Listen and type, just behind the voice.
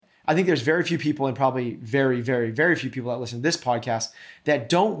I think there's very few people, and probably very, very, very few people that listen to this podcast that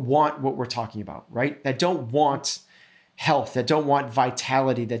don't want what we're talking about, right? That don't want health, that don't want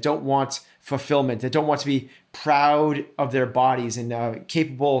vitality, that don't want fulfillment, that don't want to be proud of their bodies and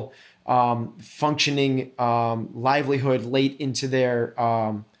capable, functioning livelihood late into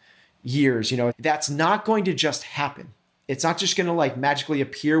their years. That's not going to just happen. It's not just going to like magically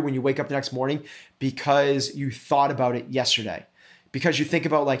appear when you wake up the next morning because you thought about it yesterday. Because you think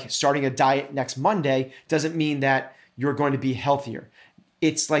about like starting a diet next Monday doesn't mean that you're going to be healthier.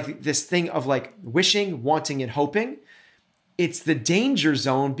 It's like this thing of like wishing, wanting, and hoping. It's the danger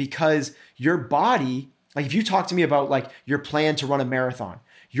zone because your body, like if you talk to me about like your plan to run a marathon,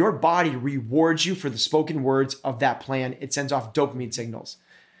 your body rewards you for the spoken words of that plan. It sends off dopamine signals.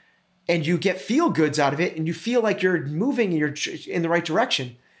 And you get feel goods out of it and you feel like you're moving and you're in the right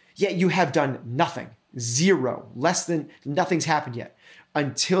direction, yet you have done nothing. Zero, less than nothing's happened yet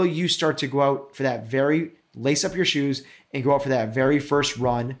until you start to go out for that lace up your shoes and go out for that very first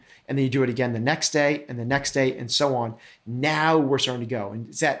run. And then you do it again the next day and the next day and so on. Now we're starting to go. And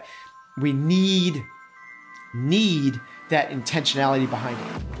it's that we need that intentionality behind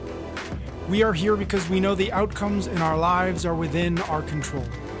it. We are here because we know the outcomes in our lives are within our control.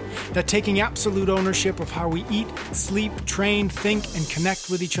 That taking absolute ownership of how we eat, sleep, train, think, and connect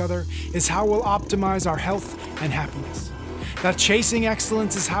with each other is how we'll optimize our health and happiness. That chasing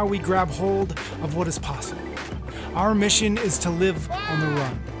excellence is how we grab hold of what is possible. Our mission is to live on the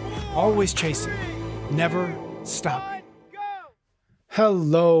run, always chasing, never stopping.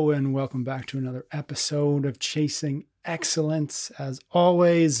 Hello, and welcome back to another episode of Chasing Excellence. As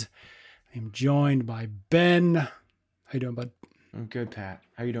always, I'm joined by Ben. How you doing, bud? I'm good, Pat.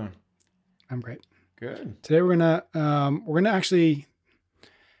 How you doing? I'm great. Good. Today we're gonna actually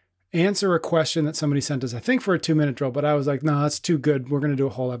answer a question that somebody sent us, I think for a 2-minute drill, but I was like, no, that's too good. We're gonna do a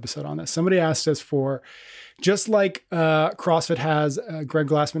whole episode on this. Somebody asked us for, just like CrossFit has, Greg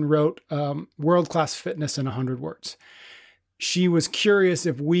Glassman wrote, world-class fitness in 100 words. She was curious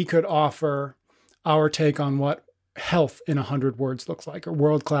if we could offer our take on what health in 100 words looks like, or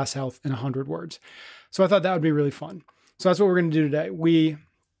world-class health in 100 words. So I thought that would be really fun. So that's what we're going to do today. We,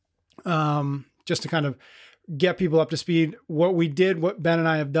 just to kind of get people up to speed, what Ben and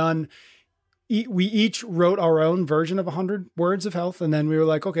I have done, we each wrote our own version of 100 words of health. And then we were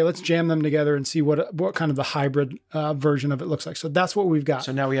like, okay, let's jam them together and see what kind of the hybrid version of it looks like. So that's what we've got.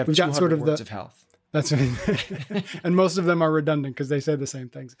 So now we've got sort of words of health. That's and most of them are redundant because they say the same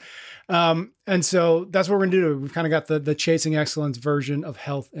things. And so that's what we're going to do. We've kind of got the Chasing Excellence version of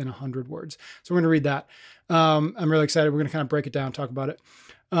health in 100 words. So we're going to read that. I'm really excited. We're going to kind of break it down, talk about it.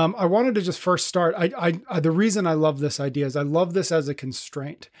 I wanted to just first start. The reason I love this idea is I love this as a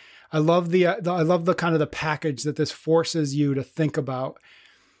constraint. I love the kind of the package that this forces you to think about.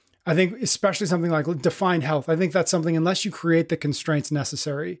 I think especially something like define health. I think that's something, unless you create the constraints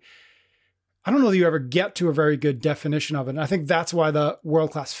necessary, I don't know that you ever get to a very good definition of it. And I think that's why the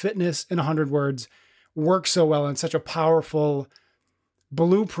world-class fitness in 100 words works so well and such a powerful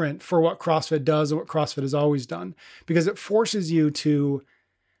blueprint for what CrossFit does and what CrossFit has always done, because it forces you to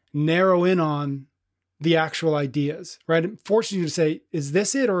narrow in on the actual ideas, right? It forces you to say, is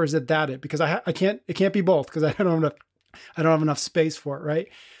this it or is it that it? Because it can't be both, because I don't have enough space for it, right?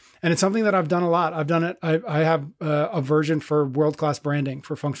 And it's something that I've done a lot. I've done it. I have a version for world-class branding,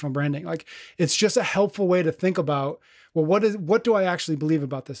 for functional branding. Like, it's just a helpful way to think about, well, what do I actually believe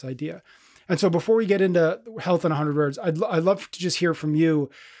about this idea? And so before we get into health in 100 words, I'd love to just hear from you.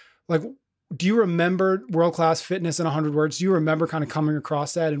 Like, do you remember world-class fitness in 100 words? Do you remember kind of coming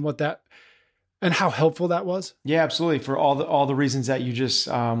across that and what that, and how helpful that was? Yeah, absolutely. For all the reasons that you just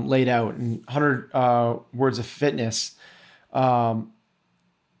laid out. And 100 words of fitness,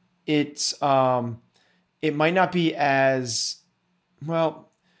 it might not be as well.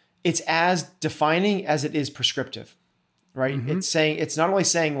 It's as defining as it is prescriptive, right? Mm-hmm. It's not only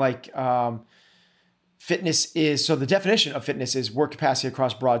saying like fitness is. So the definition of fitness is work capacity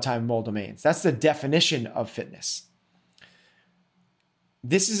across broad time and mole domains. That's the definition of fitness.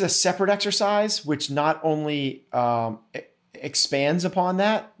 This is a separate exercise, which not only expands upon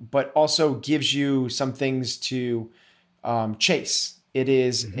that, but also gives you some things to chase. It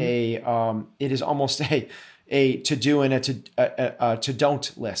is mm-hmm. It is almost a to do and a to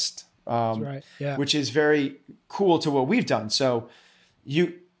don't list, That's right. Yeah. Which is very cool to what we've done. So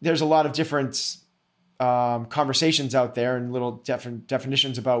there's a lot of different conversations out there and little different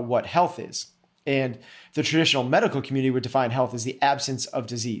definitions about what health is. And the traditional medical community would define health as the absence of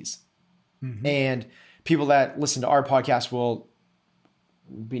disease. Mm-hmm. And people that listen to our podcast will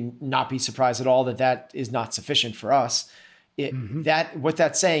not be surprised at all that is not sufficient for us. What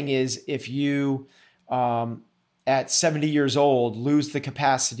that's saying is if you at 70 years old lose the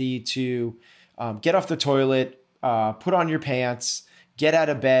capacity to get off the toilet, put on your pants, get out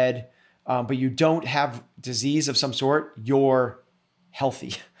of bed, but you don't have disease of some sort, you're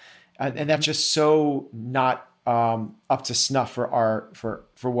healthy. And that's just so not up to snuff for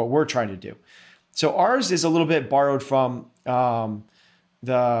what we're trying to do. So ours is a little bit borrowed from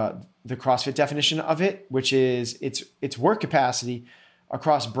the CrossFit definition of it, which is it's work capacity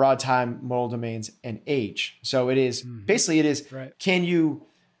across broad time, modal domains, and age. So it is basically right. Can you?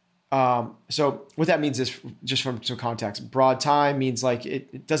 So what that means is, just from some context, broad time means like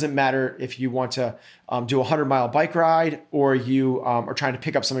it doesn't matter if you want to do a 100-mile bike ride or you are trying to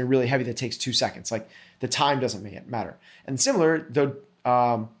pick up something really heavy that takes 2 seconds. Like the time doesn't matter. And similar, the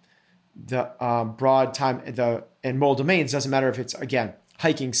broad time and modal domains doesn't matter if it's, again,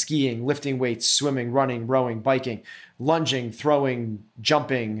 hiking, skiing, lifting weights, swimming, running, rowing, biking, lunging, throwing,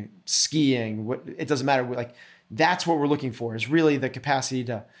 jumping, skiing. It doesn't matter. Like that's what we're looking for, is really the capacity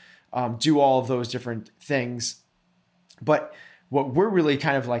to do all of those different things. But what we're really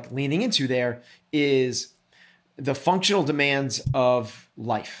kind of like leaning into there is the functional demands of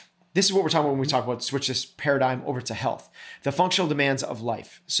life. This is what we're talking about when we talk about switch this paradigm over to health, the functional demands of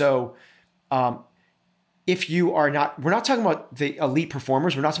life. So if you are not, we're not talking about the elite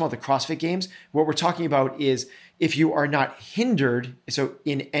performers. We're not talking about the CrossFit games. What we're talking about is if you are not hindered, so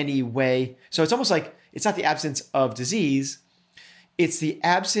in any way, so it's almost like it's not the absence of disease. It's the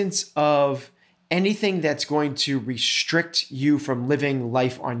absence of anything that's going to restrict you from living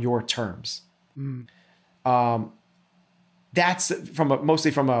life on your terms. That's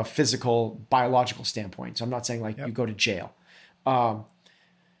mostly from a physical, biological standpoint. So I'm not saying like you go to jail.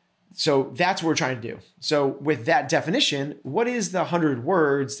 So that's what we're trying to do. So with that definition, what is the 100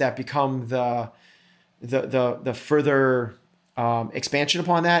 words that become the further expansion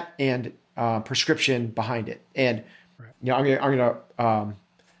upon that and prescription behind it? And I'm gonna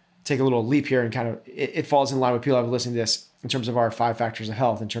take a little leap here and kind of it falls in line with people that have listened to this in terms of our 5 factors of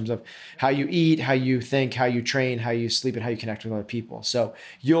health, in terms of how you eat, how you think, how you train, how you sleep, and how you connect with other people. So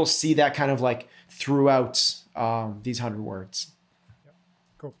you'll see that kind of like throughout these 100 words.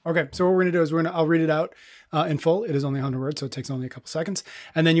 Cool. Okay. So what we're going to do is I'll read it out in full. It is only 100 words, so it takes only a couple seconds.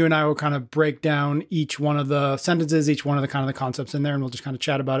 And then you and I will kind of break down each one of the sentences, each one of the kind of the concepts in there, and we'll just kind of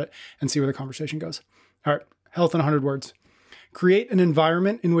chat about it and see where the conversation goes. All right. Health in 100 words. Create an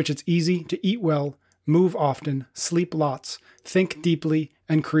environment in which it's easy to eat well, move often, sleep lots, think deeply,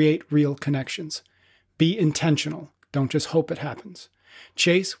 and create real connections. Be intentional. Don't just hope it happens.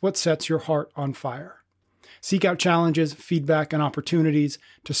 Chase what sets your heart on fire. Seek out challenges, feedback, and opportunities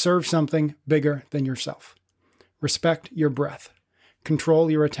to serve something bigger than yourself. Respect your breath.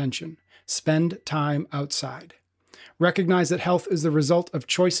 Control your attention. Spend time outside. Recognize that health is the result of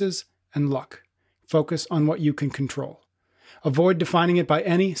choices and luck. Focus on what you can control. Avoid defining it by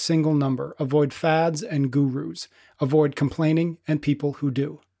any single number. Avoid fads and gurus. Avoid complaining and people who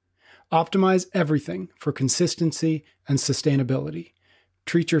do. Optimize everything for consistency and sustainability.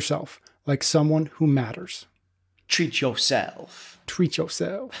 Treat yourself like someone who matters. Treat yourself. Treat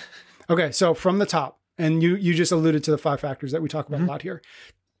yourself. Okay, so from the top, and you just alluded to the 5 factors that we talk about a lot here.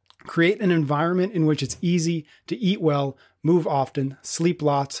 Create an environment in which it's easy to eat well, move often, sleep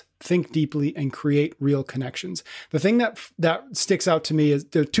lots, think deeply, and create real connections. The thing that sticks out to me is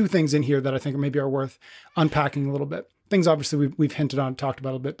there are 2 things in here that I think maybe are worth unpacking a little bit. Things obviously we've hinted on, talked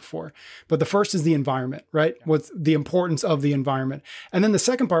about a bit before. But the first is the environment, right? What's the importance of the environment. And then the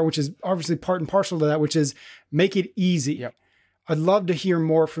second part, which is obviously part and parcel to that, which is make it easy. Yep. I'd love to hear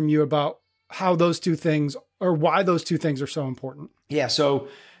more from you about how those 2 things, or why those 2 things are so important. Yeah. So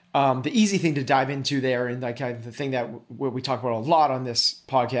the easy thing to dive into there, and like the thing that we talk about a lot on this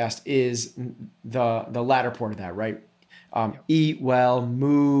podcast, is the latter part of that, right? Eat well,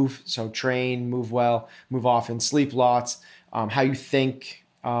 move, so train, move well, move often, sleep lots, how you think,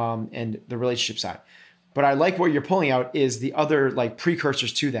 and the relationship side. But I like what you're pulling out is the other like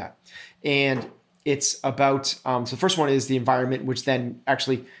precursors to that. And it's about, so the first one is the environment, which then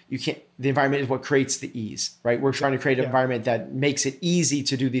actually the environment is what creates the ease, right? We're trying to create an environment that makes it easy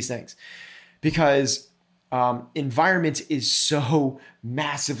to do these things, because environment is so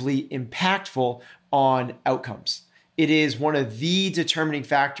massively impactful on outcomes. It is one of the determining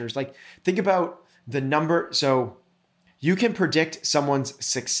factors. Like think about the number. So you can predict someone's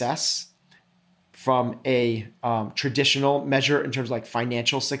success from a traditional measure in terms of like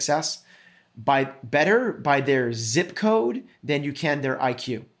financial success by their zip code than you can their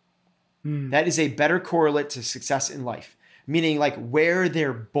IQ. That is a better correlate to success in life, meaning like where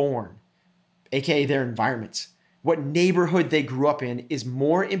they're born, AKA their environment, what neighborhood they grew up in is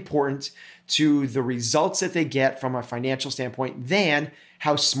more important to the results that they get from a financial standpoint than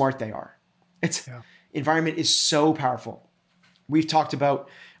how smart they are. Environment is so powerful. We've talked about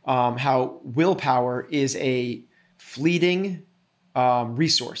how willpower is a fleeting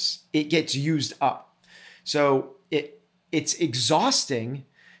resource. It gets used up. So it's exhausting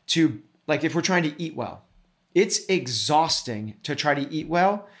to, like, if we're trying to eat well, it's exhausting to try to eat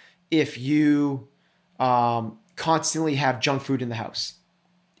well if you constantly have junk food in the house.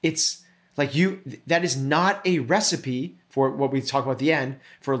 It's like that is not a recipe for what we talk about at the end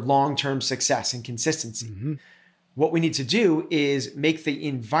for long-term success and consistency. Mm-hmm. What we need to do is make the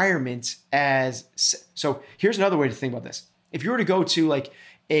environment so here's another way to think about this. If you were to go to like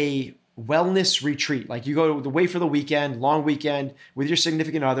a wellness retreat, like you go away for the weekend, long weekend with your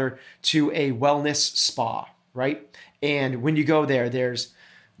significant other to a wellness spa, right? And when you go there, there's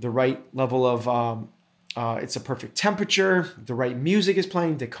the right level of, it's a perfect temperature, the right music is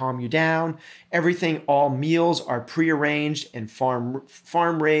playing to calm you down. Everything, all meals are prearranged and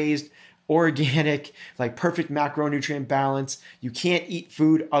farm raised, organic, like perfect macronutrient balance. You can't eat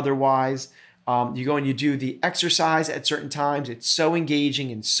food otherwise. You go and you do the exercise at certain times. It's so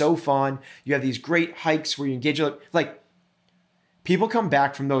engaging and so fun. You have these great hikes where you engage. Like, people come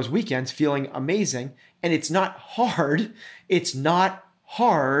back from those weekends feeling amazing, and it's not hard. It's not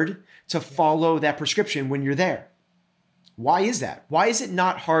hard to follow that prescription when you're there. Why is that? Why is it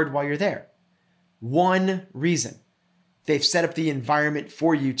not hard while you're there? One reason. They've set up the environment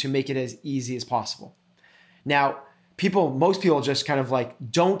for you to make it as easy as possible. Now, most people just kind of like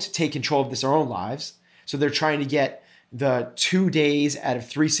don't take control of their own lives. So they're trying to get the 2 days out of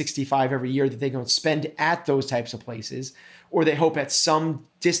 365 every year that they don't spend at those types of places, or they hope at some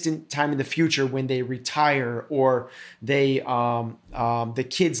distant time in the future when they retire, or the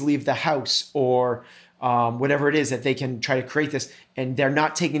kids leave the house, or whatever it is, that they can try to create this, and they're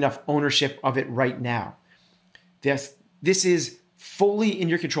not taking enough ownership of it right now. This is fully in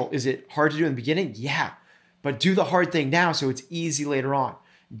your control. Is it hard to do in the beginning? Yeah. But do the hard thing now so it's easy later on.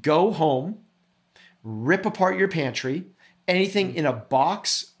 Go home, rip apart your pantry, anything in a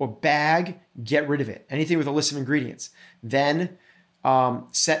box or bag, get rid of it. Anything with a list of ingredients. Then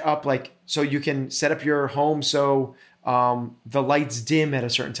set up so you can set up your home so the lights dim at a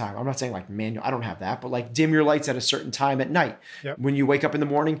certain time. I'm not saying like manual, I don't have that, but like dim your lights at a certain time at night. Yep. When you wake up in the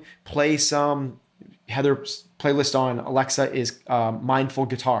morning, play some Heather's playlist on Alexa is mindful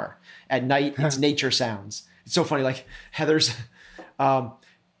guitar. At night, it's nature sounds. It's so funny. Like Heather's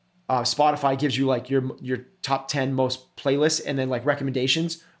Spotify gives you like your top 10 most playlists, and then like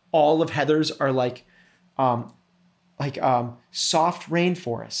recommendations. All of Heather's are like soft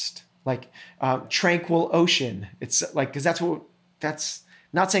rainforest, like tranquil ocean. It's like, because that's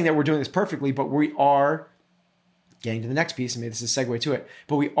not saying that we're doing this perfectly, but we are getting to the next piece. And maybe this is a segue to it,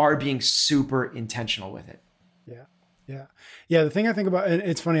 but we are being super intentional with it. Yeah. The thing I think about, and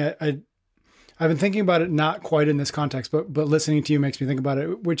it's funny, I've been thinking about it, not quite in this context, but listening to you makes me think about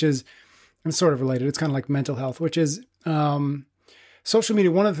it, which is, it's sort of related. It's kind of like mental health, which is social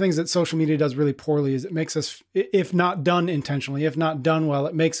media. One of the things that social media does really poorly is it makes us, if not done intentionally, if not done well,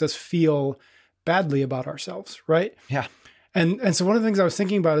 it makes us feel badly about ourselves, right? Yeah. And so one of the things I was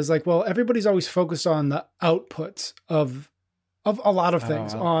thinking about is like, well, everybody's always focused on the outputs of a lot of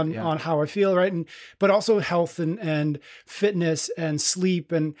things, on how I feel, right? But also health and fitness and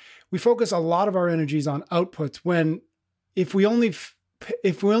sleep. And we focus a lot of our energies on outputs, when if we only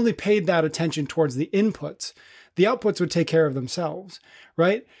paid that attention towards the inputs, the outputs would take care of themselves,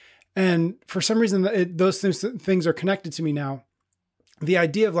 right? And for some reason, those things are connected to me now. The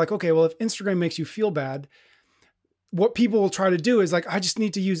idea of like, okay, well, if Instagram makes you feel bad, what people will try to do is like, I just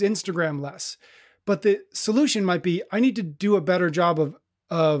need to use Instagram less. But the solution might be, I need to do a better job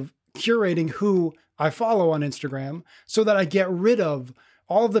of curating who I follow on Instagram so that I get rid of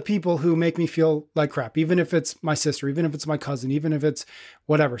all of the people who make me feel like crap, even if it's my sister, even if it's my cousin, even if it's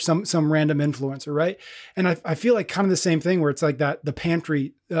whatever, some random influencer, right? And I feel like kind of the same thing where it's like the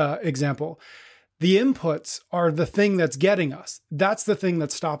pantry example. The inputs are the thing that's getting us. That's the thing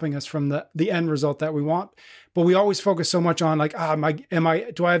that's stopping us from the end result that we want. But we always focus so much on like, do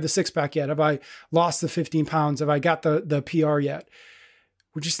I have the 6-pack yet? Have I lost the 15 pounds? Have I got the PR yet?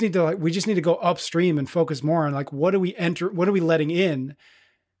 We just need to go upstream and focus more on like, what are we letting in,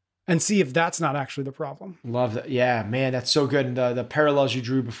 and see if that's not actually the problem. Love that. Yeah, man, that's so good. And the parallels you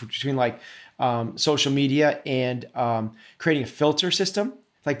drew between like social media and creating a filter system.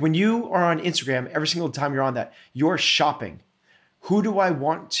 Like when you are on Instagram, every single time you're on that, you're shopping. Who do I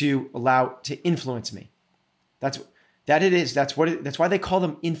want to allow to influence me? That's That it is. That's why they call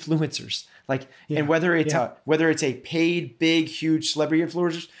them influencers. Like, and whether it's a paid, big, huge celebrity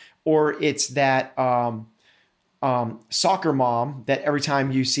influencers, or it's that soccer mom that every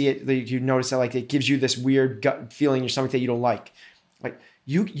time you see it, you notice that like it gives you this weird gut feeling in your stomach that you don't like. Like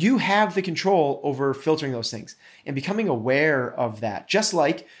you have the control over filtering those things and becoming aware of that. Just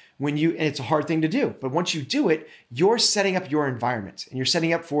like when and it's a hard thing to do, but once you do it, you're setting up your environment and you're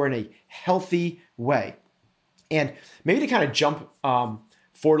setting up for in a healthy way. And maybe to kind of jump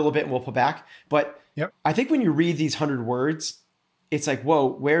forward a little bit and we'll pull back. But I think when you read these 100 words, it's like, whoa,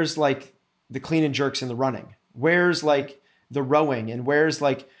 where's like the clean and jerks and the running? Where's like the rowing? And where's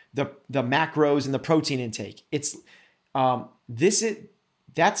like the macros and the protein intake? It's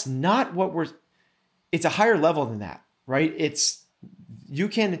that's not what it's a higher level than that, right?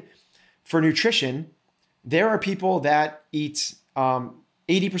 For nutrition, there are people that eat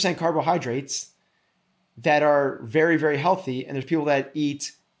 80% carbohydrates that are very, very healthy. And there's people that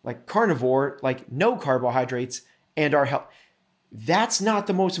eat like carnivore, like no carbohydrates and are healthy. That's not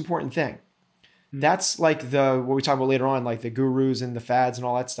the most important thing. That's like what we talk about later on, like the gurus and the fads and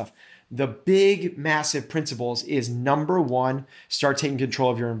all that stuff. The big, massive principles is number one, start taking control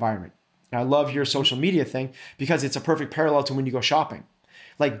of your environment. And I love your social media thing because it's a perfect parallel to when you go shopping.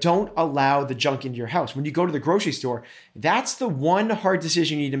 Like, don't allow the junk into your house. When you go to the grocery store, that's the one hard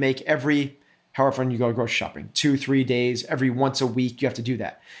decision you need to make however often you go grocery shopping, 2-3 days, every once a week, you have to do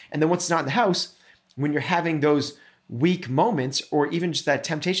that. And then once it's not in the house, when you're having those weak moments or even just that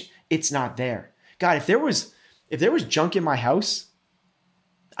temptation, it's not there. God, if there was junk in my house,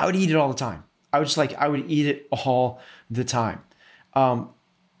 I would eat it all the time. I would eat it all the time.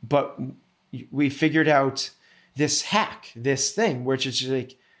 But we figured out this hack, this thing, which is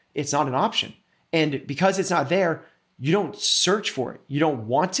like, it's not an option. And because it's not there, you don't search for it. You don't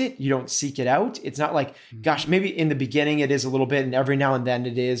want it. You don't seek it out. It's not like, gosh, maybe in the beginning it is a little bit. And every now and then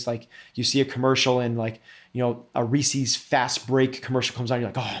it is like you see a commercial and like, a Reese's fast break commercial comes on. You're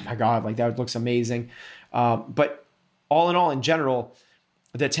like, oh my God, like that looks amazing. But all in all, in general,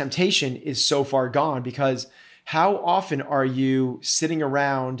 the temptation is so far gone because how often are you sitting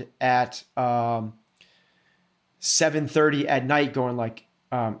around at 7:30 at night going like,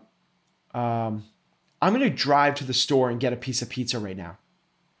 I'm going to drive to the store and get a piece of pizza right now.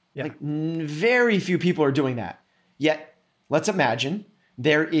 Yeah. Like very few people are doing that. Yet, let's imagine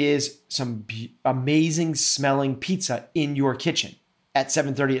there is some amazing smelling pizza in your kitchen at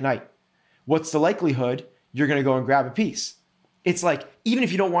 7:30 at night. What's the likelihood you're going to go and grab a piece? It's like, even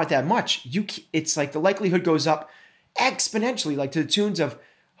if you don't want that much, it's like the likelihood goes up exponentially, like to the tunes of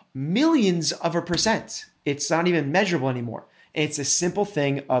millions of a percent. It's not even measurable anymore. And it's a simple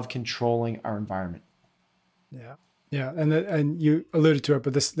thing of controlling our environment. Yeah. Yeah. And you alluded to it,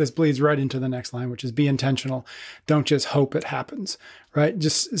 but this bleeds right into the next line, which is be intentional. Don't just hope it happens, right?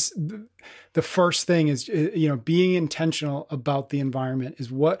 Just the first thing is, being intentional about the environment is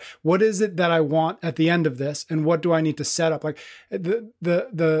what is it that I want at the end of this? And what do I need to set up? Like and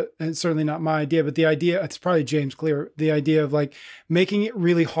it's certainly not my idea, but the idea, it's probably James Clear, the idea of like making it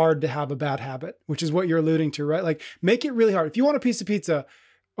really hard to have a bad habit, which is what you're alluding to, right? Like make it really hard. If you want a piece of pizza,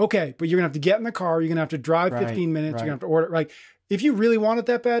 okay, but you're gonna have to get in the car. You're gonna have to drive 15 minutes. Right. You're gonna have to order it. Like, if you really want it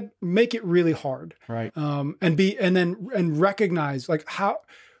that bad, make it really hard. Right. And recognize like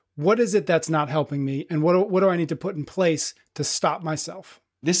what is it that's not helping me, and what do I need to put in place to stop myself?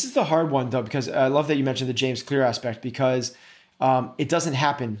 This is the hard one though, because I love that you mentioned the James Clear aspect because it doesn't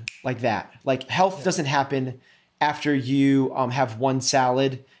happen like that. Like health doesn't happen after you have one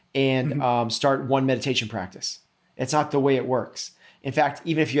salad and start one meditation practice. It's not the way it works. In fact,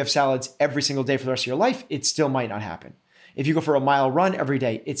 even if you have salads every single day for the rest of your life, it still might not happen. If you go for a mile run every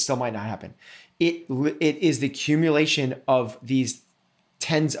day, it still might not happen. It is the accumulation of these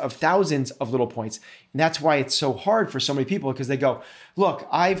tens of thousands of little points. And that's why it's so hard for so many people because they go, look,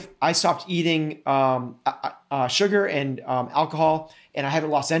 I stopped eating sugar and alcohol and I haven't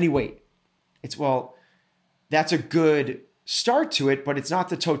lost any weight. That's a good start to it, but it's not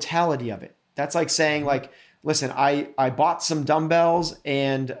the totality of it. That's like saying like, listen, I bought some dumbbells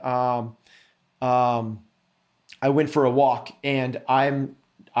and I went for a walk and I'm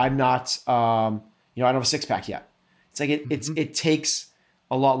not I don't have a six pack yet. It's like it takes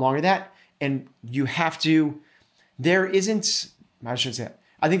a lot longer than that, and you have to. I shouldn't say that.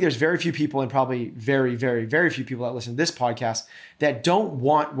 I think there's very few people, and probably very, very, very few people that listen to this podcast that don't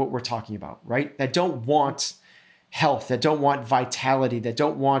want what we're talking about, right? That don't want health, that don't want vitality, that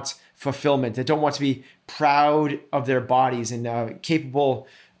don't want fulfillment, that don't want to be proud of their bodies and capable,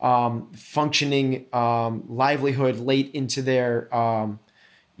 functioning livelihood late into their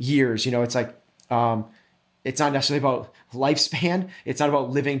years. It's like It's not necessarily about lifespan. It's not about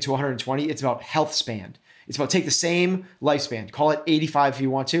living to 120. It's about health span. It's about take the same lifespan, call it 85 if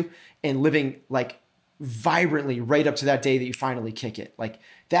you want to, and living like vibrantly right up to that day that you finally kick it. Like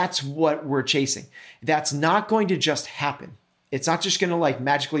that's what we're chasing. That's not going to just happen. It's not just going to like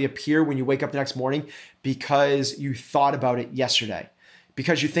magically appear when you wake up the next morning because you thought about it yesterday.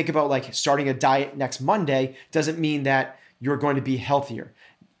 Because you think about like starting a diet next Monday doesn't mean that you're going to be healthier.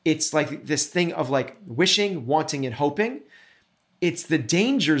 It's like this thing of like wishing, wanting, and hoping. It's the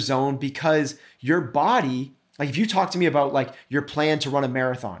danger zone because your body, like if you talk to me about like your plan to run a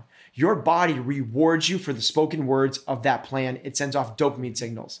marathon, your body rewards you for the spoken words of that plan. It sends off dopamine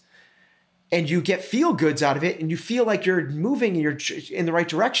signals and you get feel goods out of it and you feel like you're moving and you're in the right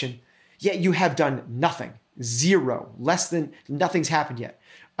direction, yet you have done nothing, zero, less than nothing's happened yet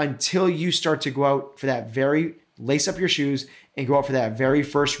until you start to go out for that very lace up your shoes and go out for that very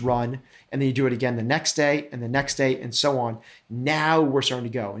first run. And then you do it again the next day and the next day and so on. Now we're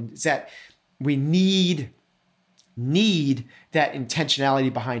starting to go. And it's that we need that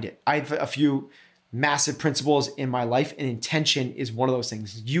intentionality behind it. I have a few massive principles in my life and intention is one of those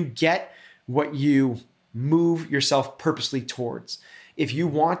things. You get what you move yourself purposely towards. If you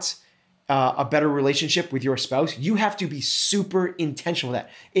want a better relationship with your spouse, you have to be super intentional with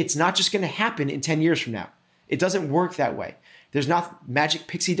that. It's not just going to happen in 10 years from now. It doesn't work that way. There's not magic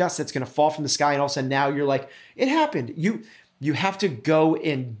pixie dust that's going to fall from the sky and all of a sudden now you're like, it happened. You have to go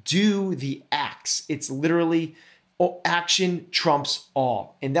and do the acts. It's literally action trumps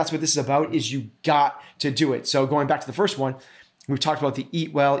all. And that's what this is about is you got to do it. So going back to the first one, we've talked about the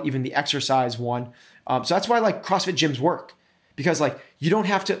eat well, even the exercise one. So that's why like CrossFit gyms work because like you don't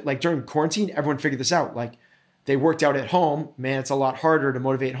have to like during quarantine, everyone figured this out. Like they worked out at home, man, it's a lot harder to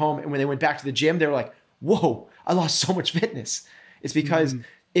motivate at home. And when they went back to the gym, they were like, whoa, I lost so much fitness. It's because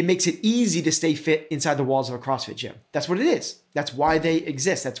it makes it easy to stay fit inside the walls of a CrossFit gym. That's what it is. That's why they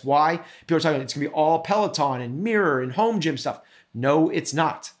exist. That's why people are talking, it's going to be all Peloton and mirror and home gym stuff. No, it's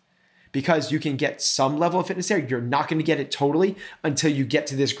not. Because you can get some level of fitness there. You're not going to get it totally until you get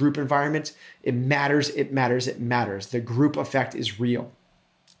to this group environment. It matters, it matters, it matters. The group effect is real.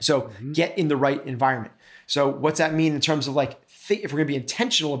 So get in the right environment. So what's that mean in terms of like, if we're going to be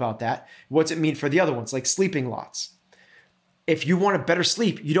intentional about that, what's it mean for the other ones, like sleeping lots? If you want a better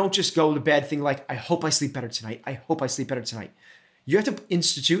sleep, you don't just go to bed thinking like, I hope I sleep better tonight. I hope I sleep better tonight. You have to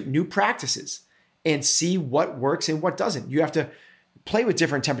institute new practices and see what works and what doesn't. You have to play with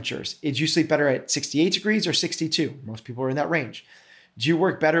different temperatures. Do you sleep better at 68 degrees or 62? Most people are in that range. Do you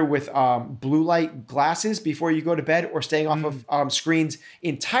work better with blue light glasses before you go to bed or staying off of screens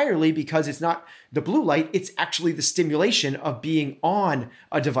entirely because it's not the blue light, it's actually the stimulation of being on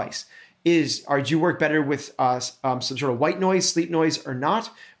a device? Do you work better with some sort of white noise, sleep noise or not?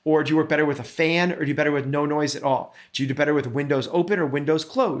 Or do you work better with a fan or do you better with no noise at all? Do you do better with windows open or windows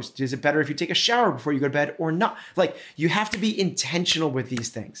closed? Is it better if you take a shower before you go to bed or not? Like you have to be intentional with these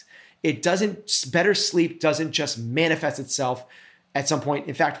things. Better sleep doesn't just manifest itself at some point.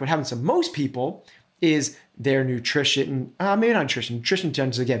 In fact, what happens to most people is their nutrition, maybe not nutrition. Nutrition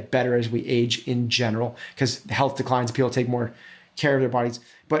tends to get better as we age in general because health declines, people take more care of their bodies.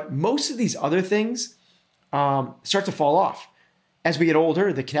 But most of these other things start to fall off. As we get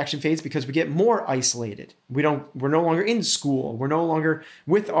older, the connection fades because we get more isolated. We're no longer in school. We're no longer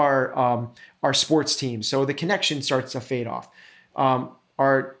with our sports team. So the connection starts to fade off.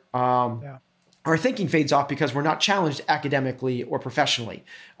 Our thinking fades off because we're not challenged academically or professionally.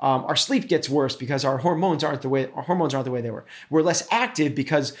 Our sleep gets worse because our hormones aren't the way they were. We're less active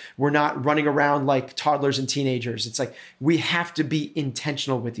because we're not running around like toddlers and teenagers. It's like we have to be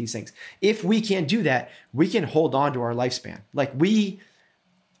intentional with these things. If we can't do that, we can hold on to our lifespan. Like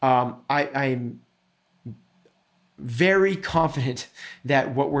I'm very confident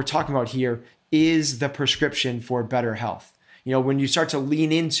that what we're talking about here is the prescription for better health. You know, when you start to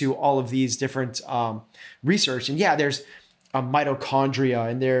lean into all of these different research, and there's mitochondria,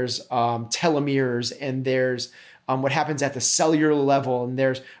 and there's telomeres, and there's what happens at the cellular level, and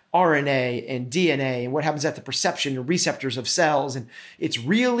there's RNA and DNA, and what happens at the perception and receptors of cells. And it's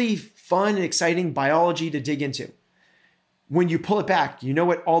really fun and exciting biology to dig into. When you pull it back, you know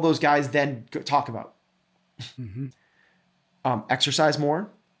what all those guys then talk about? Exercise more,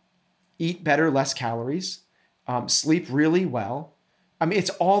 eat better, less calories, sleep really well. I mean,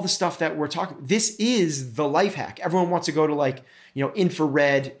 it's all the stuff that we're talking. This is the life hack. Everyone wants to go to like,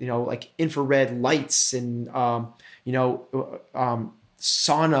 infrared, like infrared lights and,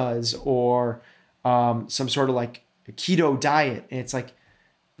 saunas or some sort of like a keto diet. And it's like,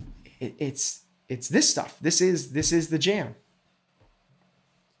 it's this stuff. This is the jam.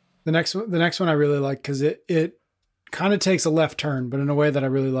 The next one I really like because it kind of takes a left turn, but in a way that I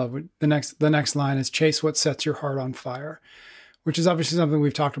really love. The next line is chase what sets your heart on fire, which is obviously something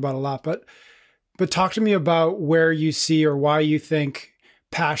we've talked about a lot. But talk to me about where you see or why you think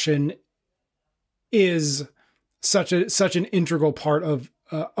passion is such an integral part of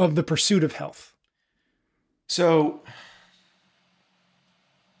the pursuit of health. So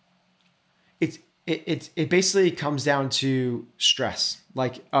it basically comes down to stress.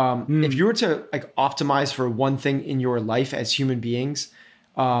 Like if you were to like optimize for one thing in your life as human beings,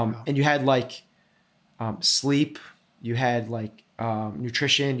 and you had like sleep, you had like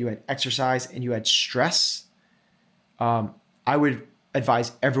nutrition, you had exercise, and you had stress, I would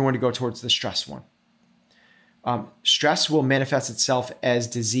advise everyone to go towards the stress one. Stress will manifest itself as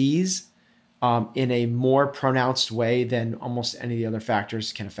disease in a more pronounced way than almost any of the other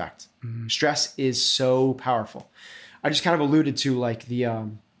factors can affect. Stress is so powerful. I just kind of alluded to like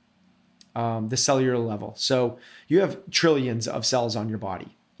the cellular level. So you have trillions of cells on your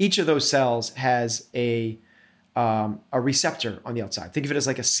body. Each of those cells has a receptor on the outside. Think of it as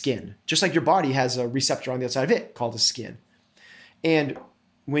like a skin, just like your body has a receptor on the outside of it called a skin. And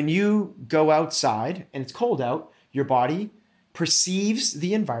when you go outside and it's cold out, your body perceives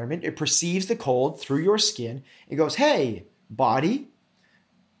the environment. It perceives the cold through your skin and goes, hey, body,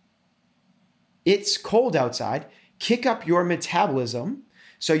 it's cold outside. Kick up your metabolism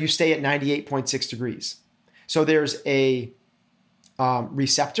so you stay at 98.6 degrees. So there's a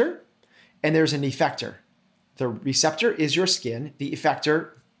receptor and there's an effector. The receptor is your skin. The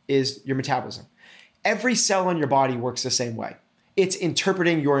effector is your metabolism. Every cell in your body works the same way. It's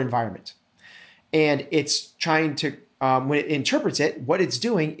interpreting your environment. And it's trying to, when it interprets it, what it's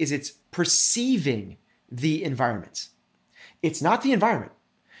doing is it's perceiving the environment. It's not the environment.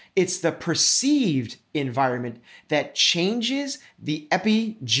 It's the perceived environment that changes the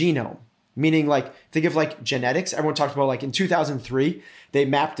epigenome. Meaning like, think of like genetics. Everyone talked about like in 2003, they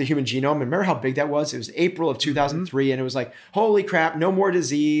mapped the human genome. And remember how big that was? It was April of 2003. And it was like, holy crap, no more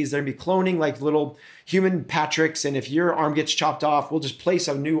disease. They're going to be cloning like little human Patricks. And if your arm gets chopped off, we'll just place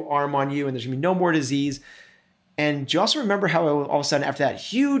a new arm on you and there's going to be no more disease. And do you also remember how all of a sudden after that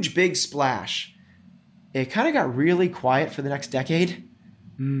huge, big splash, it kind of got really quiet for the next decade?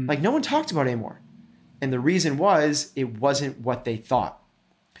 Like no one talked about it anymore. And the reason was it wasn't what they thought.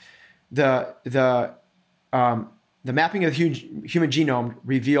 The mapping of the human genome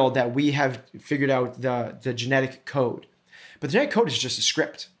revealed that we have figured out the genetic code. But the genetic code is just a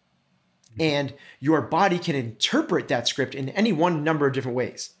script. And your body can interpret that script in any one number of different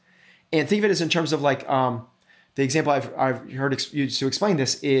ways. And think of it as in terms of like the example I've heard used to explain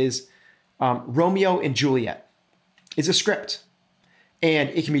this is Romeo and Juliet. It's a script.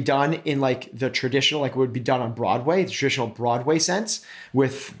 And it can be done in like the traditional, like it would be done on Broadway, the traditional Broadway sense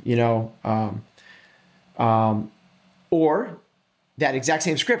with, or that exact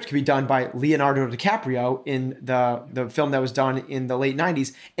same script could be done by Leonardo DiCaprio in the film that was done in the late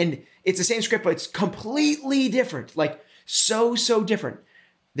 90s. And it's the same script, but it's completely different, like so different.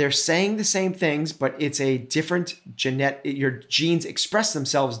 They're saying the same things, but it's a different your genes express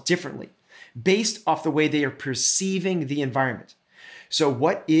themselves differently based off the way they are perceiving the environment. So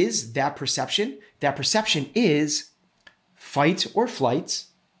what is that perception? That perception is fight or flight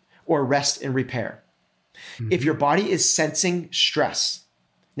or rest and repair. If your body is sensing stress,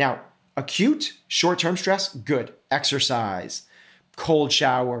 now acute short-term stress, good. Exercise, cold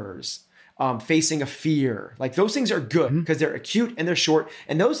showers, facing a fear, like those things are good because they're acute and they're short.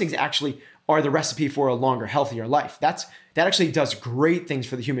 And those things actually are the recipe for a longer, healthier life. That actually does great things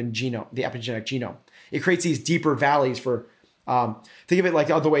for the human genome, the epigenetic genome. It creates these deeper valleys for think of it like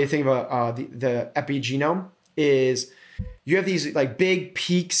the other way to think of the epigenome is you have these like big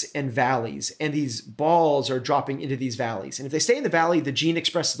peaks and valleys, and these balls are dropping into these valleys. And if they stay in the valley, the gene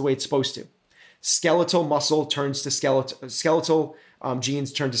expresses the way it's supposed to. Skeletal muscle turns to skeletal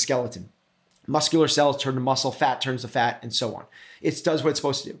genes turn to skeleton. Muscular cells turn to muscle, fat turns to fat, and so on. It does what it's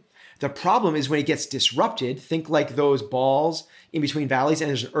supposed to do. The problem is when it gets disrupted, think like those balls in between valleys and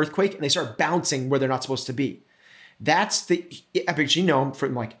there's an earthquake and they start bouncing where they're not supposed to be. That's the epigenome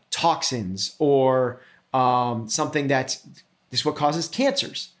from like toxins or something this is what causes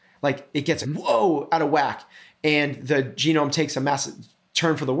cancers. Like it gets out of whack and the genome takes a massive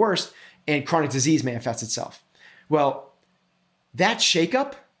turn for the worst and chronic disease manifests itself. Well, that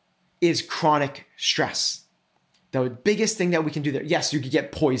shakeup is chronic stress. The biggest thing that we can do there, yes, you could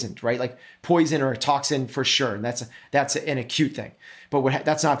get poisoned, right? Like poison or a toxin for sure. And that's an acute thing. But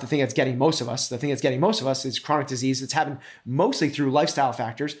that's not the thing that's getting most of us. The thing that's getting most of us is chronic disease. It's happened mostly through lifestyle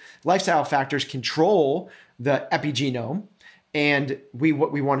factors. Lifestyle factors control the epigenome And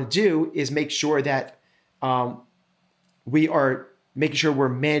what we want to do is make sure that we are making sure we're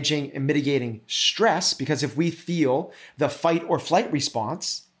managing and mitigating stress, because if we feel the fight or flight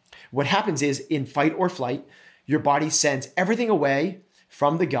response, what happens is in fight or flight, your body sends everything away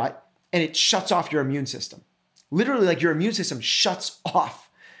from the gut and it shuts off your immune system. Literally, like your immune system shuts off.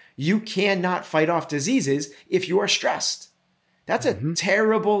 You cannot fight off diseases if you are stressed. That's a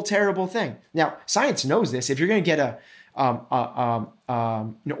terrible, terrible thing. Now, science knows this. If you're going to get an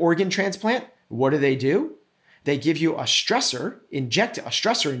organ transplant, what do? They give you a stressor, inject a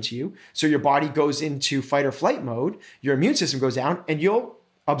stressor into you, so your body goes into fight or flight mode, your immune system goes down, and you'll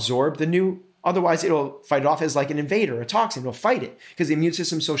absorb the new, otherwise it'll fight it off as like an invader, a toxin, it'll fight it because the immune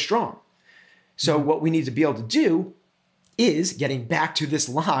system's so strong. So what we need to be able to do is, getting back to this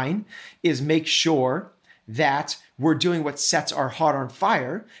line, is make sure that we're doing what sets our heart on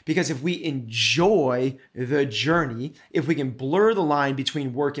fire, because if we enjoy the journey, if we can blur the line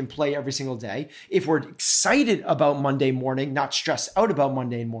between work and play every single day, if we're excited about Monday morning, not stressed out about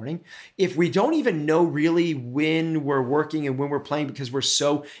Monday morning, if we don't even know really when we're working and when we're playing because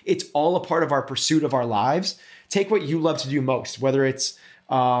it's all a part of our pursuit of our lives. Take what you love to do most, whether it's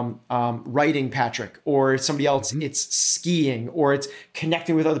writing, Patrick, or somebody else, it's skiing, or it's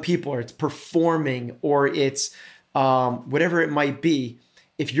connecting with other people, or it's performing, or it's whatever it might be.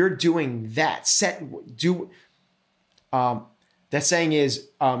 If you're doing that, that saying is,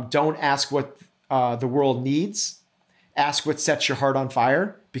 don't ask what the world needs, ask what sets your heart on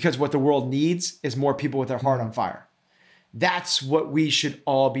fire, because what the world needs is more people with their heart on fire. That's what we should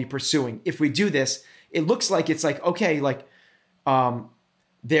all be pursuing. If we do this, it looks like it's like, okay, like,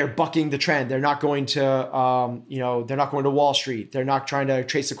 they're bucking the trend. They're not going to, they're not going to Wall Street. They're not trying to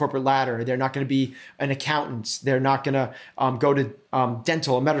trace the corporate ladder. They're not going to be an accountant. They're not going to go to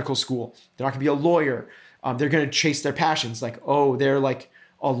dental or medical school. They're not going to be a lawyer. They're going to chase their passions. Like, oh, they're like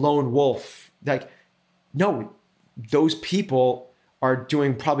a lone wolf. Like, no, those people are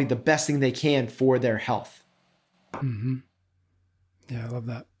doing probably the best thing they can for their health. Mm-hmm. Yeah, I love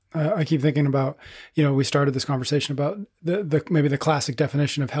that. I keep thinking about, we started this conversation about the maybe the classic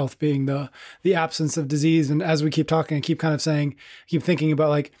definition of health being the absence of disease. And as we keep talking, I keep thinking about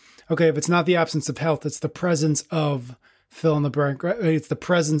like, okay, if it's not the absence of health, it's the presence of fill in the blank, right? It's the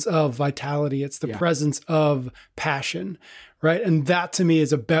presence of vitality. It's the presence of passion, right? And that to me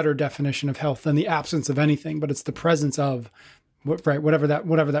is a better definition of health than the absence of anything, but it's the presence of whatever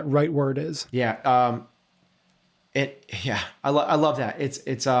that right word is. Yeah. I love that. It's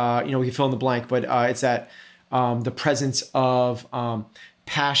we can fill in the blank, but it's that the presence of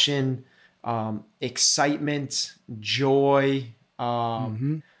passion, excitement, joy,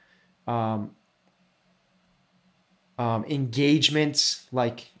 engagement.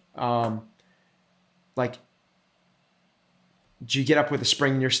 Like, do you get up with a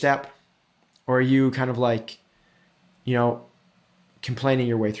spring in your step, or are you kind of like, complaining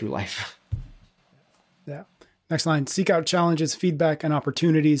your way through life? Yeah. Next line, seek out challenges, feedback, and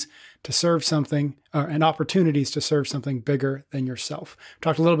opportunities to serve something bigger than yourself.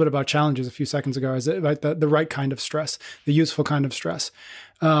 Talked a little bit about challenges a few seconds ago. Is it like the right kind of stress, the useful kind of stress?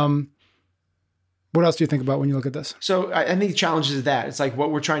 What else do you think about when you look at this? So I think the challenge is that it's like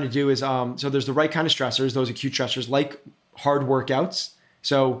what we're trying to do is, so there's the right kind of stressors, those acute stressors like hard workouts.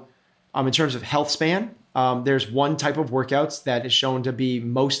 So in terms of health span, there's one type of workouts that is shown to be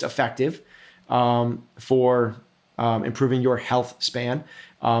most effective for improving your health span.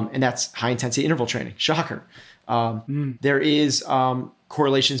 And that's high intensity interval training. Shocker. There is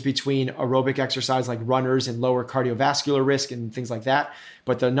correlations between aerobic exercise like runners and lower cardiovascular risk and things like that.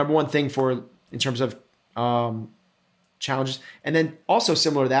 But the number one thing in terms of challenges, and then also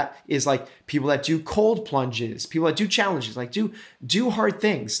similar to that is like people that do cold plunges, people that do challenges, like do hard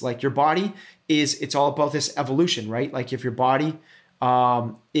things. Like your body it's all about this evolution, right? Like if your body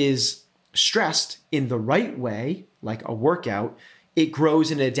is stressed in the right way, like a workout, it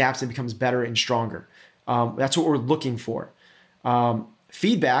grows and it adapts and becomes better and stronger. That's what we're looking for.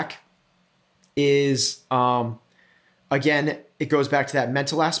 Feedback is, again, it goes back to that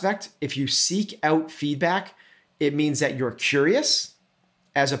mental aspect. If you seek out feedback, it means that you're curious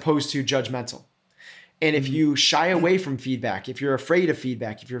as opposed to judgmental. And if you shy away from feedback, if you're afraid of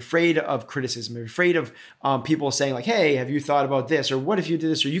feedback, if you're afraid of criticism, if you're afraid of people saying like, hey, have you thought about this? Or what if you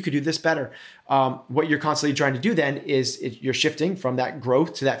did this? Or you could do this better. What you're constantly trying to do then is you're shifting from that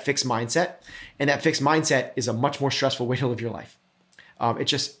growth to that fixed mindset. And that fixed mindset is a much more stressful way to live your life. It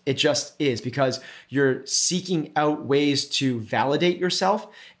just is, because you're seeking out ways to validate yourself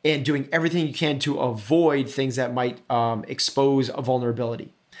and doing everything you can to avoid things that might expose a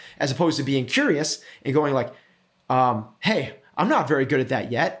vulnerability, as opposed to being curious and going like, hey, I'm not very good at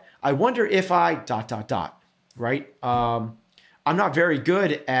that yet. I wonder if I ... right? I'm not very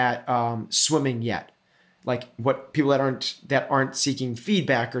good at swimming yet. Like what people that aren't seeking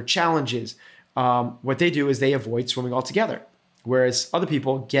feedback or challenges, what they do is they avoid swimming altogether. Whereas other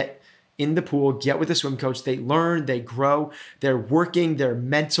people get in the pool, get with a swim coach, they learn, they grow, they're working their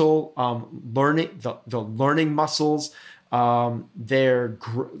mental learning, the learning muscles. They're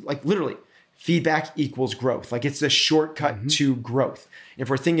like literally feedback equals growth. Like it's the shortcut to growth. If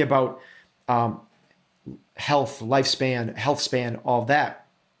we're thinking about health, lifespan, health span, all that,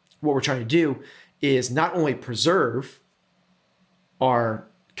 what we're trying to do is not only preserve our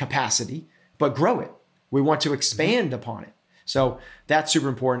capacity, but grow it. We want to expand upon it. So that's super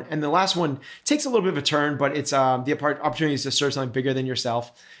important. And the last one takes a little bit of a turn, but it's the opportunities to serve something bigger than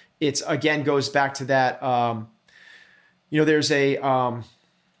yourself. It's again goes back to that. There's a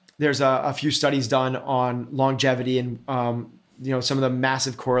few studies done on longevity, and some of the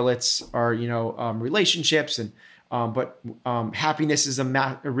massive correlates are relationships, and but happiness is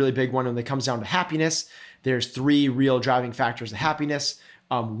a really big one. When it comes down to happiness, there's 3 real driving factors of happiness.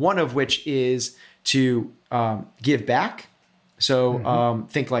 One of which is to give back. So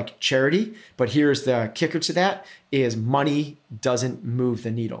think like charity, but here's the kicker to that is money doesn't move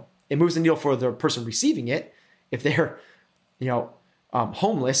the needle. It moves the needle for the person receiving it. If they're,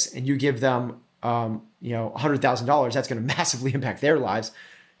 homeless and you give them, $100,000, that's going to massively impact their lives.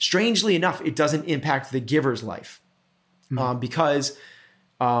 Strangely enough, it doesn't impact the giver's life because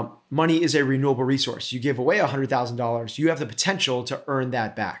money is a renewable resource. You give away $100,000, you have the potential to earn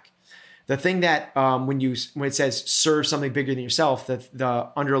that back. The thing that when it says serve something bigger than yourself, the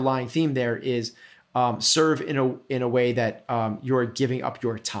underlying theme there is serve in a way that you're giving up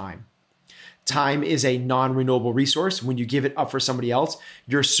your time. Time is a non-renewable resource. When you give it up for somebody else,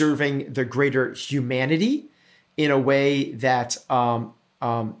 you're serving the greater humanity in a way that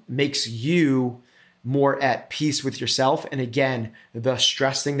makes you more at peace with yourself. And again, the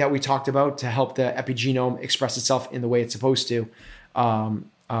stress thing that we talked about to help the epigenome express itself in the way it's supposed to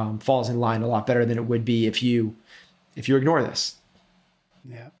falls in line a lot better than it would be if you ignore this.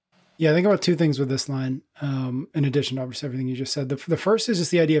 Yeah, I think about 2 things with this line, in addition to obviously everything you just said. The first is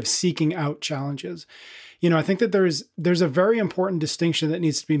just the idea of seeking out challenges. I think that there's a very important distinction that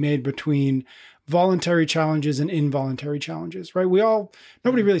needs to be made between voluntary challenges and involuntary challenges, right?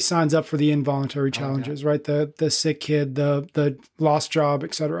 Nobody really signs up for the involuntary challenges, right? The sick kid, the lost job,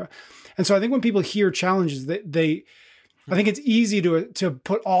 et cetera. And so I think when people hear challenges, I think it's easy to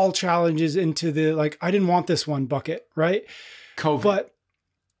put all challenges into the, like, I didn't want this one bucket, right? COVID. But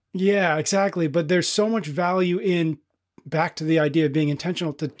yeah, exactly. But there's so much value in, back to the idea of being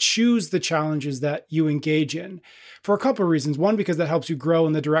intentional, to choose the challenges that you engage in for a couple of reasons. One, because that helps you grow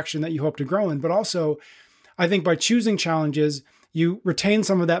in the direction that you hope to grow in. But also, I think by choosing challenges, you retain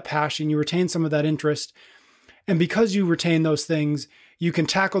some of that passion, you retain some of that interest. And because you retain those things, you can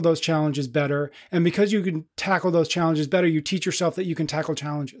tackle those challenges better. And because you can tackle those challenges better, you teach yourself that you can tackle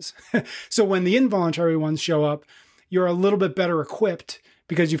challenges. So when the involuntary ones show up, you're a little bit better equipped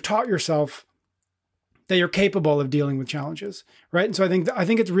because you've taught yourself that you're capable of dealing with challenges, right? And so I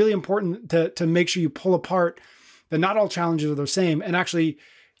think it's really important to make sure you pull apart that not all challenges are the same, and actually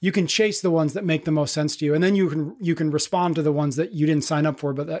you can chase the ones that make the most sense to you, and then you can respond to the ones that you didn't sign up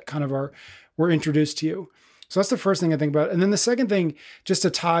for, but that kind of were introduced to you. So that's the first thing I think about. And then the second thing, just to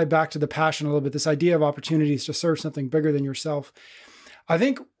tie back to the passion a little bit, this idea of opportunities to serve something bigger than yourself. I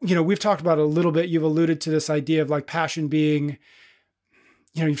think, we've talked about it a little bit. You've alluded to this idea of like passion being,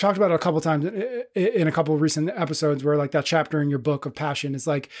 you've talked about it a couple of times in a couple of recent episodes where like that chapter in your book of passion is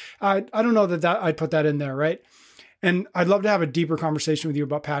like, I don't know that I'd put that in there, right? And I'd love to have a deeper conversation with you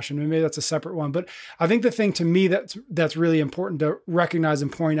about passion. Maybe that's a separate one. But I think the thing to me that's really important to recognize and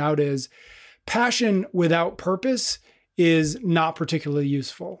point out is passion without purpose is not particularly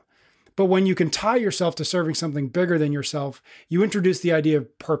useful. But when you can tie yourself to serving something bigger than yourself, you introduce the idea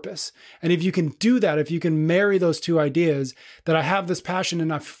of purpose. And if you can do that, if you can marry those 2 ideas, that I have this passion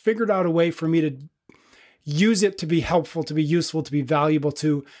and I've figured out a way for me to use it to be helpful, to be useful, to be valuable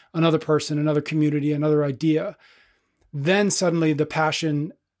to another person, another community, another idea, then suddenly the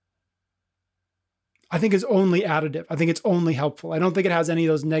passion, I think, is only additive. I think it's only helpful. I don't think it has any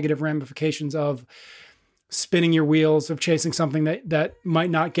of those negative ramifications of spinning your wheels, of chasing something that might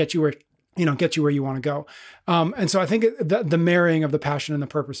not get you where you want to go. And so I think the marrying of the passion and the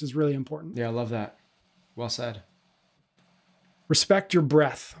purpose is really important. Yeah, I love that. Well said. Respect your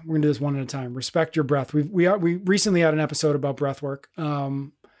breath. We're gonna do this one at a time. Respect your breath. We recently had an episode about breath work.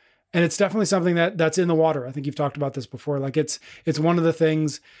 And it's definitely something that's in the water. I think you've talked about this before. Like it's one of the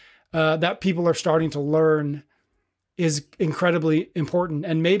things that people are starting to learn is incredibly important.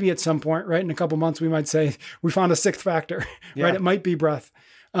 And maybe at some point, right, in a couple months, we might say we found a sixth factor, Yeah. right? It might be breath.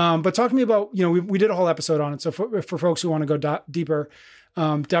 But talk to me about, we did a whole episode on it. So for folks who want to go deeper,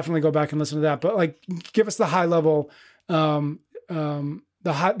 definitely go back and listen to that. But like, give us the high level, the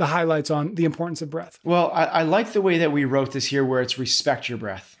highlights on the importance of breath. Well, I like the way that we wrote this here, where it's respect your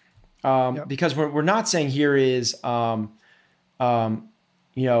breath, because we're not saying here is, do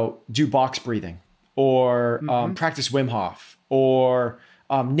box breathing or practice Wim Hof or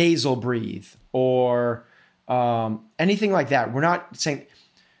nasal breathe or anything like that. We're not saying.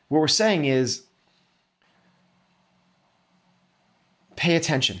 What we're saying is pay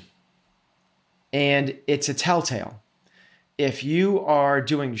attention, and it's a telltale. If you are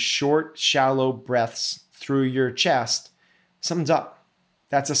doing short, shallow breaths through your chest, something's up.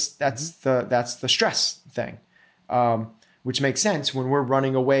 That's the stress thing, which makes sense when we're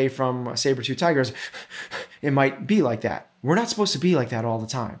running away from saber-tooth tigers. It might be like that. We're not supposed to be like that all the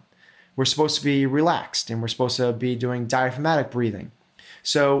time. We're supposed to be relaxed, and we're supposed to be doing diaphragmatic breathing.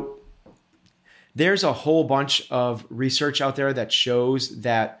 So there's a whole bunch of research out there that shows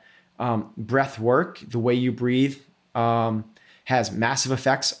that breath work, the way you breathe, has massive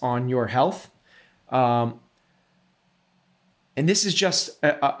effects on your health. And this is just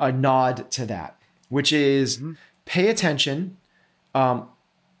a nod to that, which is pay attention.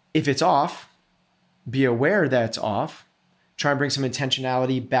 If it's off, be aware that it's off. Try and bring some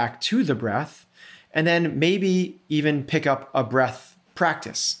intentionality back to the breath. And then maybe even pick up a breath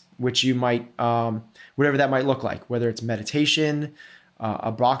practice, which you might, whatever that might look like, whether it's meditation,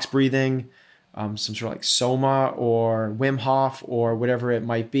 a box breathing, some sort of like Soma or Wim Hof or whatever it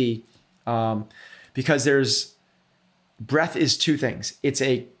might be. Because breath is two things. It's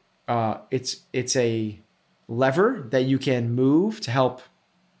a lever that you can move to help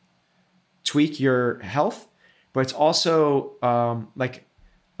tweak your health, but it's also like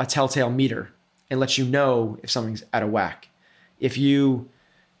a telltale meter. It lets you know if something's out of whack. If you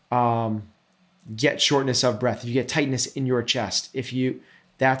get shortness of breath, if you get tightness in your chest,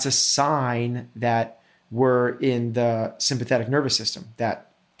 that's a sign that we're in the sympathetic nervous system, that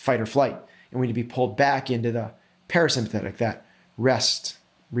fight or flight, and we need to be pulled back into the parasympathetic, that rest,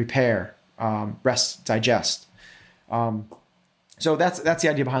 repair, rest, digest. So that's the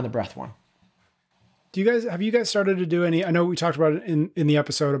idea behind the breath one. Have you guys started to do any, I know we talked about it in the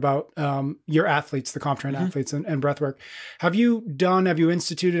episode about your athletes, the comp trained athletes and breath work. Have you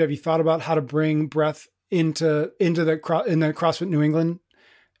instituted, have you thought about how to bring breath into in the CrossFit New England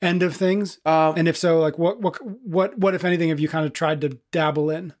end of things? And if so, like what, if anything, have you kind of tried to dabble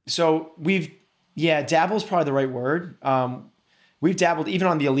in? So dabble is probably the right word. We've dabbled even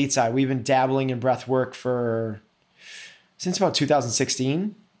on the elite side. We've been dabbling in breath work since about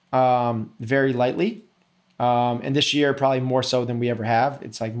 2016. Very lightly. And this year, probably more so than we ever have.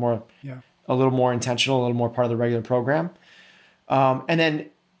 It's like a little more intentional, a little more part of the regular program. And then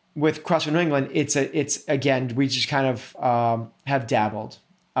with CrossFit New England, it's again, we just kind of, have dabbled,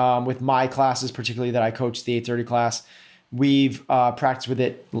 with my classes, particularly that I coach, the 830 class. We've, practiced with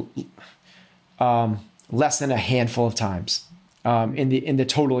it, less than a handful of times, in the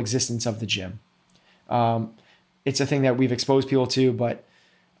total existence of the gym. It's a thing that we've exposed people to, but,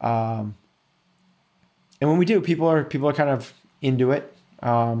 and when we do, people are kind of into it.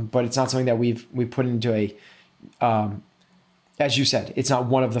 But it's not something that we put into as you said, it's not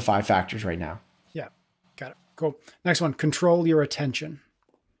one of the 5 factors right now. Yeah. Got it. Cool. Next one, control your attention.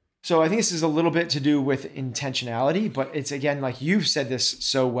 So I think this is a little bit to do with intentionality, but it's again, like you've said this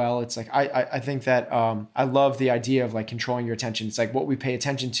so well. It's like, I think that, I love the idea of like controlling your attention. It's like what we pay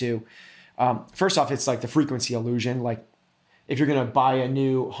attention to. First off, it's like the frequency illusion. Like, if you're going to buy a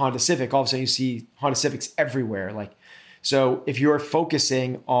new Honda Civic, all of a sudden you see Honda Civics everywhere. Like, so if you're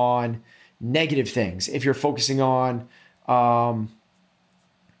focusing on negative things, if you're focusing on how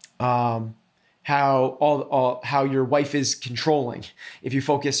your wife is controlling, if you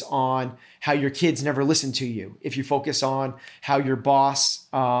focus on how your kids never listen to you, if you focus on how your boss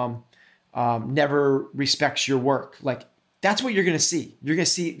never respects your work, like that's what you're going to see. You're going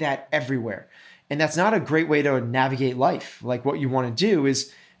to see that everywhere. And that's not a great way to navigate life. Like what you want to do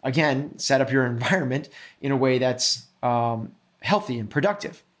is, again, set up your environment in a way that's healthy and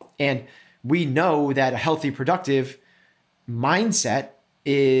productive. And we know that a healthy, productive mindset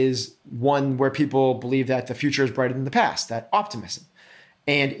is one where people believe that the future is brighter than the past, that optimism.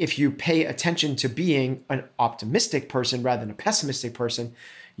 And if you pay attention to being an optimistic person rather than a pessimistic person,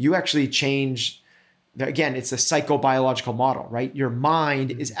 you actually change. Again, it's a psychobiological model, right? Your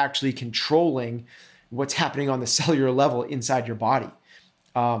mind is actually controlling what's happening on the cellular level inside your body.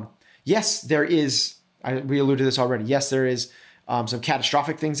 Yes, there is we alluded to this already. Yes, there is some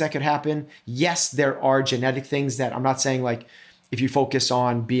catastrophic things that could happen. Yes, there are genetic things that I'm not saying like if you focus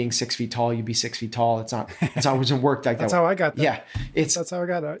on being 6 feet tall, you'd be 6 feet tall. It's not. It's not. It doesn't work like that. That's how I got that. Yeah, that's how I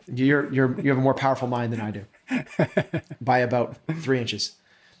got it. You have a more powerful mind than I do by about 3 inches.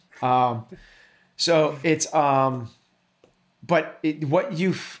 So it's but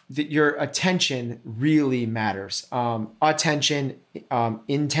your attention really matters. Attention,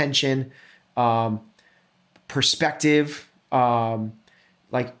 intention, perspective,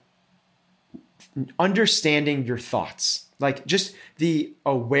 like understanding your thoughts, like just the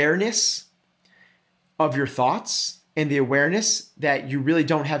awareness of your thoughts and the awareness that you really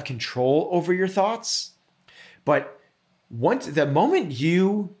don't have control over your thoughts. But the moment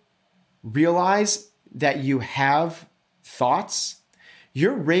you realize that you have thoughts,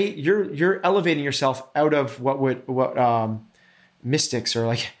 you're elevating yourself out of what mystics or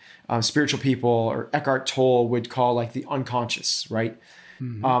like spiritual people or Eckhart Tolle would call like the unconscious, right?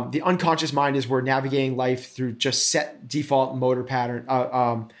 Mm-hmm. The unconscious mind is we're navigating life through just set default motor patterns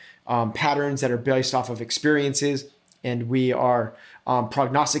that are based off of experiences, and we are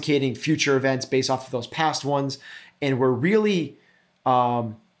prognosticating future events based off of those past ones, and we're really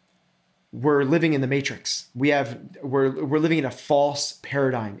we're living in the matrix. We're living in a false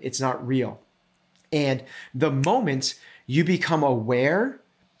paradigm. It's not real. And the moment you become aware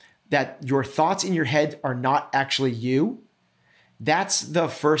that your thoughts in your head are not actually you, that's the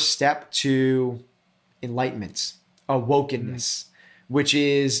first step to enlightenment, awokenness, which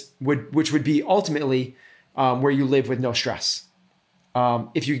would be ultimately where you live with no stress.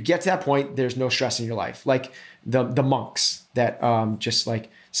 If you get to that point, there's no stress in your life. Like the monks that just like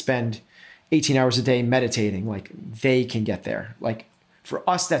spend 18 hours a day meditating, like they can get there. Like for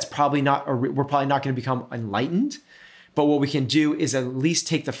us, that's probably not, we're probably not going to become enlightened, but what we can do is at least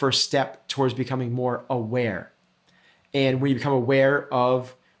take the first step towards becoming more aware. And when you become aware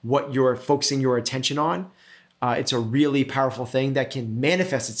of what you're focusing your attention on, it's a really powerful thing that can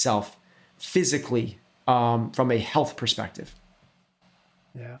manifest itself physically from a health perspective.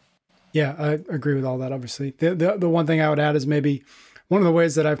 Yeah. Yeah, I agree with all that, obviously. The one thing I would add is maybe one of the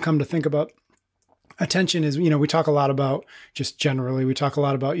ways that I've come to think about attention is, we talk a lot about, just generally, we talk a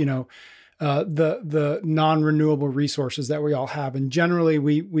lot about, the non-renewable resources that we all have. And generally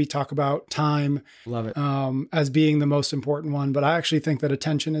we talk about time. Love it. As being the most important one. But I actually think that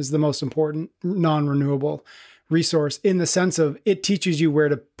attention is the most important non-renewable resource, in the sense of it teaches you where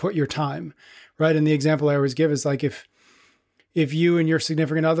to put your time, right? And the example I always give is like, if you and your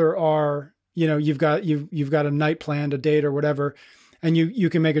significant other are, you've got a night planned, a date or whatever, and you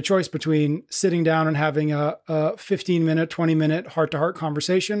can make a choice between sitting down and having a 15-minute, 20-minute heart-to-heart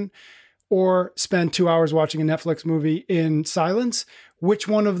conversation, or spend 2 hours watching a Netflix movie in silence. Which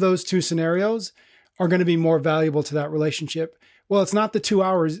one of those two scenarios are going to be more valuable to that relationship? Well, it's not the 2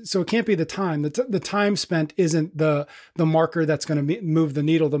 hours, so it can't be the time. The time spent isn't the marker that's going to move the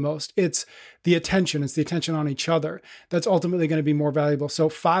needle the most. It's the attention. It's the attention on each other that's ultimately going to be more valuable. So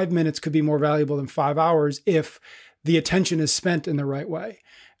 5 minutes could be more valuable than 5 hours if the attention is spent in the right way.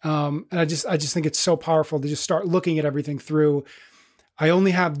 And I just think it's so powerful to just start looking at everything through, I only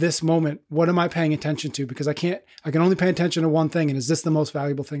have this moment. What am I paying attention to? Because I can only pay attention to one thing. And is this the most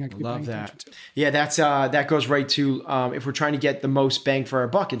valuable thing I can be paying attention to? Yeah, that goes right to, if we're trying to get the most bang for our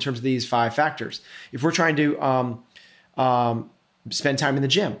buck in terms of these 5 factors. If we're trying to spend time in the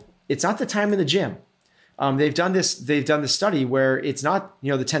gym, it's not the time in the gym. They've done this study where it's not,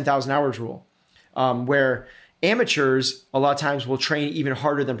 the 10,000 hours rule, where amateurs a lot of times will train even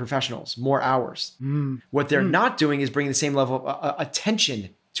harder than professionals, more hours. What they're not doing is bringing the same level of attention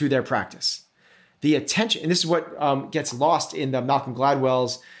to their practice. The attention, and this is what gets lost in the Malcolm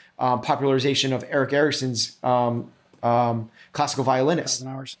Gladwell's popularization of Eric Erickson's classical violinist. 10,000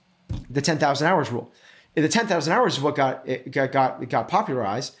 hours. The 10,000 hours rule. The 10,000 hours is what got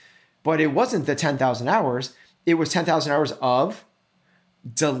popularized, but it wasn't the 10,000 hours. It was 10,000 hours of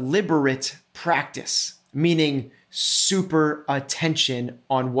deliberate practice, meaning super attention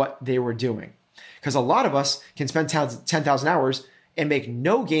on what they were doing. Because a lot of us can spend 10,000 hours and make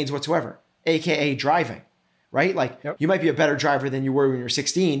no gains whatsoever, AKA driving, right? Like You might be a better driver than you were when you were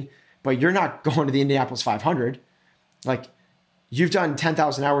 16, but you're not going to the Indianapolis 500. Like you've done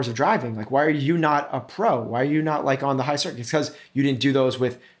 10,000 hours of driving. Like why are you not a pro? Why are you not like on the high circuit? It's because you didn't do those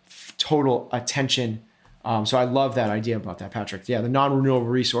with total attention. So I love that idea about that, Patrick. Yeah, the non-renewable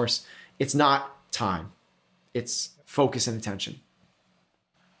resource, it's not time. It's focus and attention.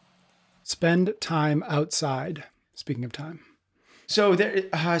 Spend time outside. Speaking of time. So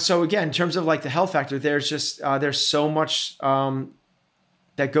there. So again, in terms of like the health factor, there's just there's so much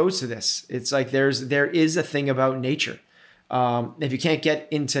that goes to this. It's like there is a thing about nature. If you can't get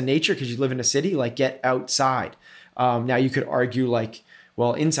into nature because you live in a city, like get outside. Now you could argue like,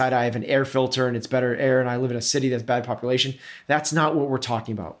 well, inside I have an air filter and it's better air, and I live in a city that's bad population. That's not what we're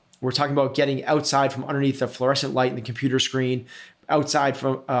talking about. We're talking about getting outside from underneath the fluorescent light in the computer screen, outside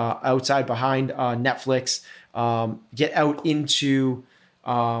behind Netflix. Get out into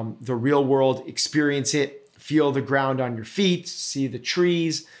the real world, experience it, feel the ground on your feet, see the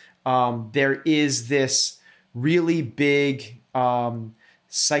trees. There is this really big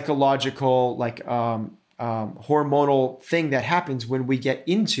psychological, like hormonal thing that happens when we get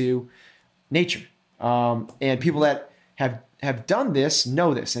into nature. And people that have done this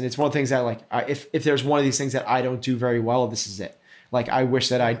know this. And it's one of the things that like, if there's one of these things that I don't do very well, this is it. Like, I wish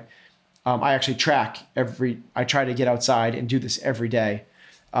that I actually I try to get outside and do this every day.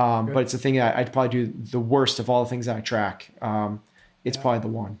 But it's a thing that I'd probably do the worst of all the things that I track. It's probably the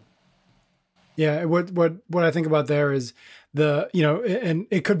one. Yeah. What I think about there is and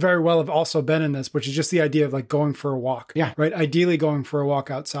it could very well have also been in this, which is just the idea of like going for a walk. Yeah. Right. Ideally going for a walk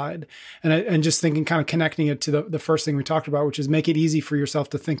outside, and just thinking, kind of connecting it to the first thing we talked about, which is make it easy for yourself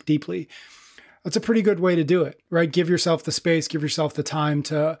to think deeply. That's a pretty good way to do it, right? Give yourself the space, give yourself the time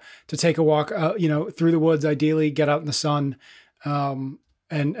to take a walk, through the woods, ideally get out in the sun,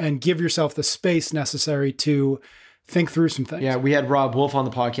 and give yourself the space necessary to think through some things. Yeah, we had Rob Wolf on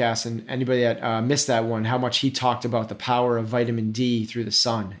the podcast, and anybody that missed that one, how much he talked about the power of vitamin D through the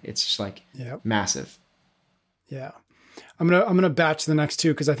sun. It's just like massive. Yeah. I'm gonna batch the next two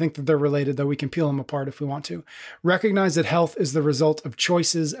because I think that they're related, though we can peel them apart if we want to. Recognize that health is the result of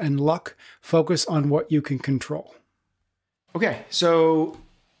choices and luck. Focus on what you can control. Okay, so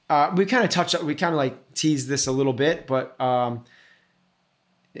we kind of like teased this a little bit, but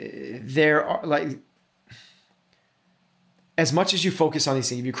there are like, as much as you focus on these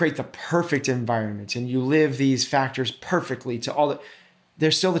things, if you create the perfect environment and you live these factors perfectly to all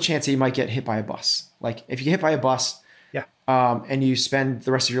there's still the chance that you might get hit by a bus. Like if you get hit by a bus, and you spend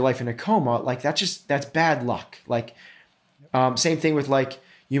the rest of your life in a coma, like that's bad luck. Like, same thing with like,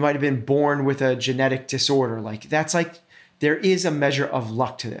 you might've been born with a genetic disorder. Like that's like, there is a measure of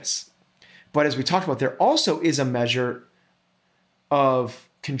luck to this. But as we talked about, there also is a measure of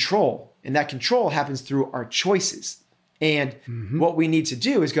control, and that control happens through our choices. And what we need to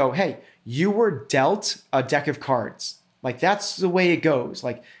do is go, hey, you were dealt a deck of cards. Like that's the way it goes.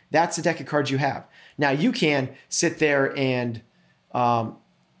 Like that's the deck of cards you have. Now you can sit there and,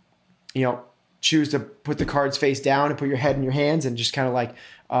 choose to put the cards face down and put your head in your hands and just kind of like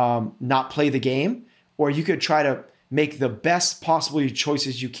not play the game. Or you could try to make the best possible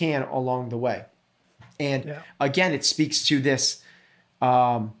choices you can along the way. And again, it speaks to this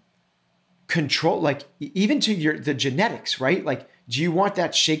control, like even to the genetics, right? Like, do you want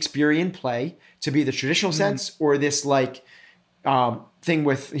that Shakespearean play to be the traditional sense, or this like thing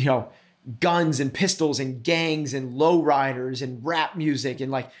with, guns and pistols and gangs and lowriders and rap music,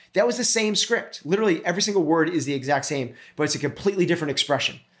 and like that was the same script. Literally every single word is the exact same, but it's a completely different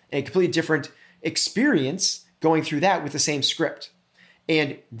expression and a completely different experience going through that with the same script.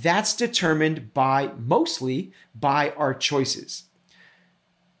 And that's determined mostly by our choices.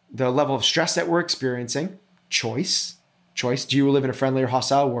 The level of stress that we're experiencing, choice. Do you live in a friendly or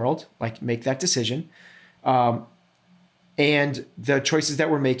hostile world? Like make that decision. And the choices that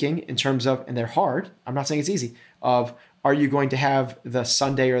we're making in terms of, and they're hard, I'm not saying it's easy, of are you going to have the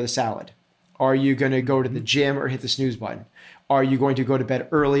sundae or the salad? Are you going to go to the gym or hit the snooze button? Are you going to go to bed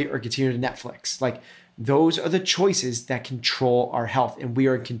early or continue to Netflix? Like those are the choices that control our health, and we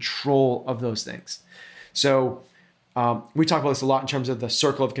are in control of those things. So we talk about this a lot in terms of the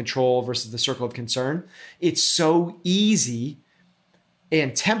circle of control versus the circle of concern. It's so easy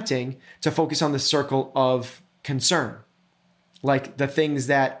and tempting to focus on the circle of concern, like the things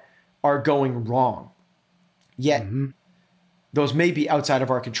that are going wrong. Yet those may be outside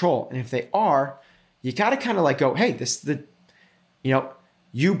of our control. And if they are, you got to kind of like go, hey,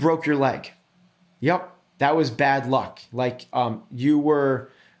 you broke your leg. Yep. That was bad luck. Like, you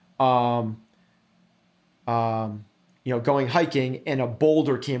were, going hiking and a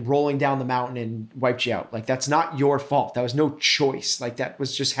boulder came rolling down the mountain and wiped you out. Like, that's not your fault. That was no choice. Like, that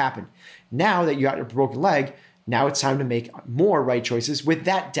was just happened. Now that you got your broken leg, now it's time to make more right choices with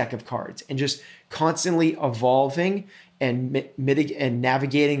that deck of cards, and just constantly evolving and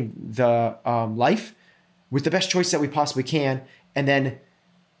navigating the life with the best choice that we possibly can, and then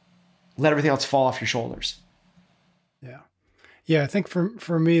let everything else fall off your shoulders. Yeah. I think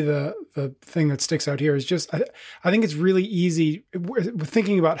for me, the thing that sticks out here is just, I think it's really easy with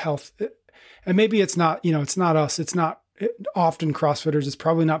thinking about health, and maybe it's not, it's not us. It's often CrossFitters. It's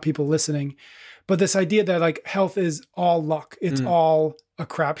probably not people listening, but this idea that like health is all luck. It's all a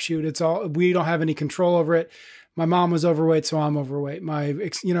crapshoot. It's all, we don't have any control over it. My mom was overweight, so I'm overweight.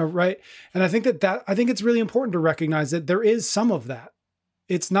 Right. And I think I think it's really important to recognize that there is some of that.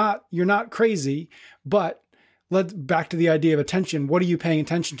 It's not, you're not crazy, but let's back to the idea of attention. What are you paying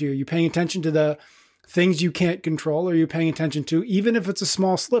attention to? Are you paying attention to the things you can't control? Or are you paying attention to, even if it's a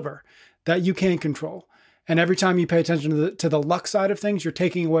small sliver that you can't control? And every time you pay attention to the luck side of things, you're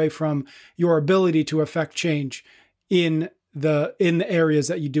taking away from your ability to affect change in the areas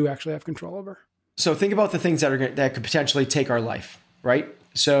that you do actually have control over. So think about the things that could potentially take our life, right?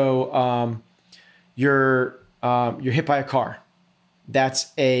 So you're hit by a car.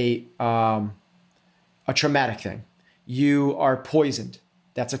 That's a traumatic thing. You are poisoned.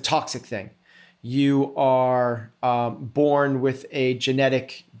 That's a toxic thing. You are born with a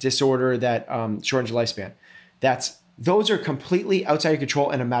genetic disorder that shortens your lifespan. Those are completely outside your control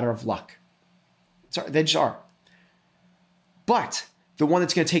and a matter of luck. They just are. But the one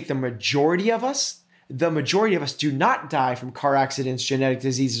that's going to take the majority of us do not die from car accidents, genetic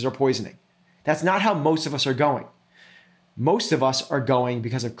diseases, or poisoning. That's not how most of us are going. Most of us are going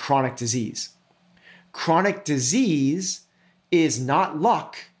because of chronic disease. Chronic disease is not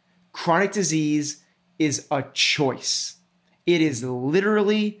luck. Chronic disease is a choice. It is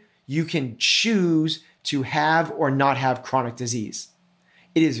literally, you can choose to have or not have chronic disease.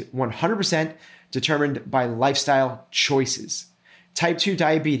 It is 100% determined by lifestyle choices. Type 2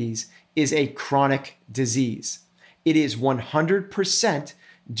 diabetes is a chronic disease. It is 100%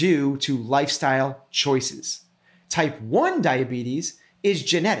 due to lifestyle choices. Type 1 diabetes is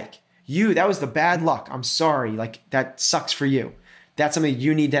genetic. That was the bad luck. I'm sorry. Like, that sucks for you. That's something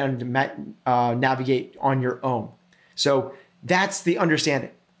you need to navigate on your own. So that's the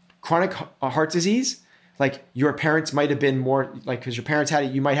understanding. Chronic heart disease, like your parents might have been more, like, because your parents had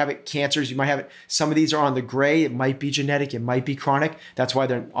it, you might have it. Cancers, you might have it. Some of these are on the gray. It might be genetic. It might be chronic. That's why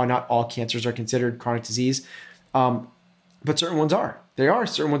not all cancers are considered chronic disease. But certain ones are. There are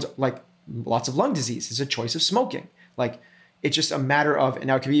certain ones, like lots of lung disease is a choice of smoking. Like, it's just a matter of, and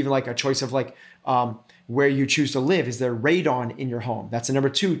now it could be even like a choice of like where you choose to live. Is there radon in your home? That's the number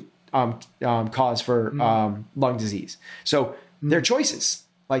 2 cause for lung disease. So they're choices.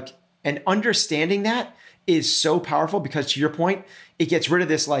 Like, and understanding that is so powerful because, to your point, it gets rid of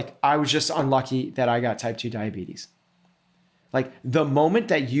this, like, I was just unlucky that I got type 2 diabetes. Like, the moment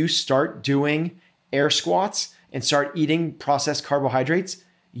that you start doing air squats and start eating processed carbohydrates,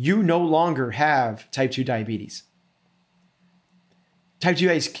 you no longer have type 2 diabetes. Type 2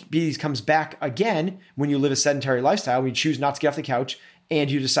 diabetes comes back again when you live a sedentary lifestyle, when you choose not to get off the couch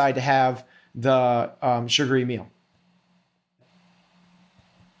and you decide to have the sugary meal.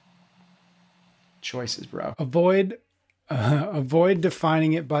 Choices, bro. Avoid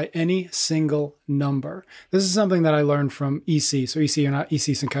defining it by any single number. This is something that I learned from EC. So EC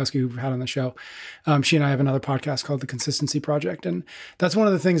Sinkowski, who we've had on the show. She and I have another podcast called The Consistency Project. And that's one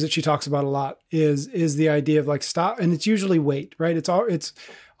of the things that she talks about a lot is the idea of like stop. And it's usually weight, right? It's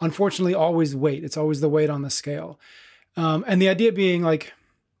unfortunately always weight. It's always the weight on the scale. And the idea being like,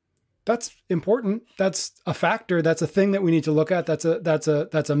 that's important. That's a factor. That's a thing that we need to look at. That's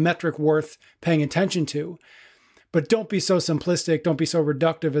a metric worth paying attention to. But don't be so simplistic. Don't be so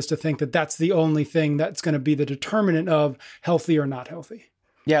reductive as to think that that's the only thing that's going to be the determinant of healthy or not healthy.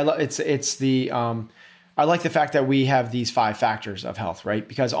 Yeah, it's the I like the fact that we have these 5 factors of health, right?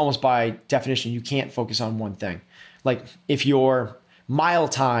 Because almost by definition, you can't focus on one thing. Like, if your mile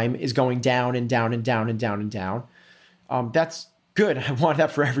time is going down and down and down and down and down, that's good. I want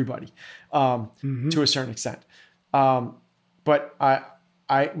that for everybody to a certain extent. But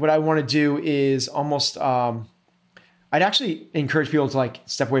what I want to do is almost I'd actually encourage people to like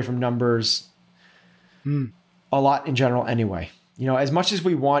step away from numbers a lot in general anyway. You know, as much as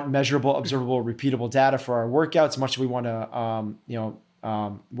we want measurable, observable, repeatable data for our workouts, as much as we want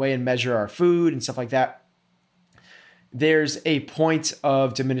to, weigh and measure our food and stuff like that, there's a point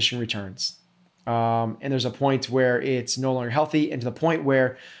of diminishing returns. And there's a point where it's no longer healthy, and to the point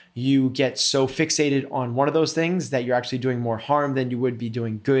where you get so fixated on one of those things that you're actually doing more harm than you would be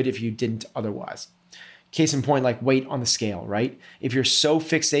doing good if you didn't otherwise. Case in point, like weight on the scale, right? If you're so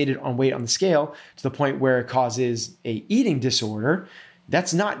fixated on weight on the scale to the point where it causes a eating disorder,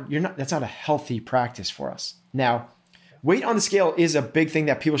 that's not a healthy practice for us. Now, weight on the scale is a big thing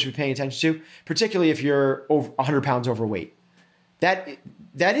that people should be paying attention to, particularly if you're over 100 pounds overweight. That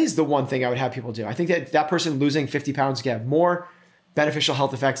is the one thing I would have people do. I think that person losing 50 pounds can have more beneficial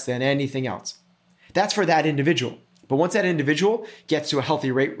health effects than anything else. That's for that individual. But once that individual gets to a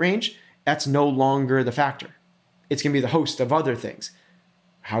healthy weight range, that's no longer the factor. it's going to be the host of other things.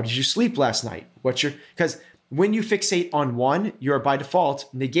 How did you sleep last night? Because when you fixate on one, you're by default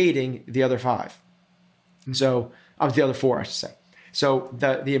negating the other five. So, the other four, I should say. So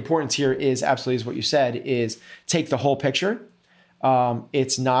the importance here is absolutely is what you said, is take the whole picture.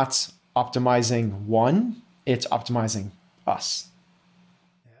 It's not optimizing one, it's optimizing us.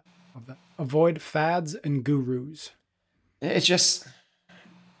 Yeah. Avoid fads and gurus. It's just,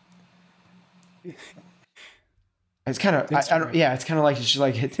 it's kind of, I don't, yeah, it's kind of like, it's just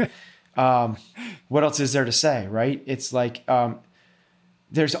like, what else is there to say, right? It's like,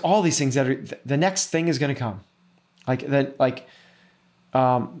 there's all these things that are, the next thing is going to come.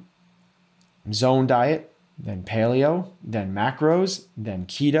 Zone diet, then paleo, then macros, then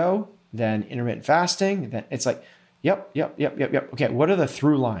keto, then intermittent fasting. Then it's like, yep. Okay, what are the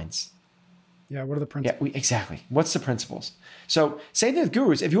through lines? Yeah, what are the principles? Yeah, exactly. What's the principles? So same thing with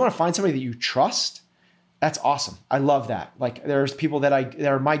gurus. If you want to find somebody that you trust, that's awesome. I love that. Like there's people that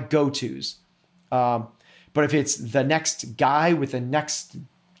are my go-tos. But if it's the next guy with the next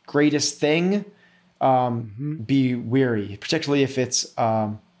greatest thing, be weary, particularly if it's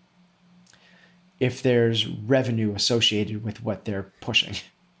if there's revenue associated with what they're pushing.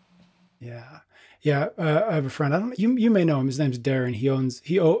 Yeah. I have a friend. You may know him. His name's Darren.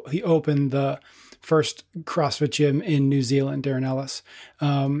 He opened the first CrossFit gym in New Zealand, Darren Ellis.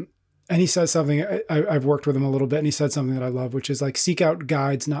 And he says something, I've worked with him a little bit, and he said something that I love, which is like, seek out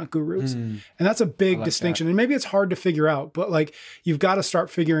guides, not gurus. And that's a big distinction. And maybe it's hard to figure out, but like, you've got to start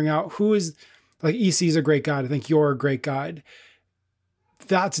figuring out who is, like, EC is a great guide. I think you're a great guide.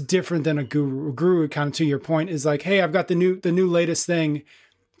 That's different than a guru. A guru, kind of to your point, is like, hey, I've got the new latest thing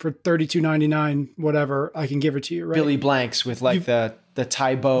for $32.99, whatever, I can give it to you, right? Billy Blanks with like the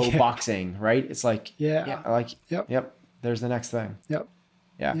Taibo boxing, right? It's like, yep, there's the next thing. Yep.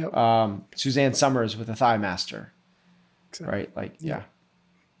 Yeah. Yep. Suzanne Summers with a Thigh Master, exactly. Right? Like, yeah.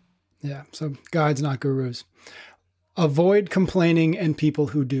 So guides, not gurus. Avoid complaining and people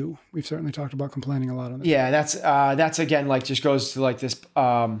who do. We've certainly talked about complaining a lot on this. Yeah, that's again, like, just goes to like this,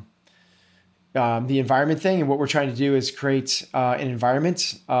 the environment thing. And what we're trying to do is create an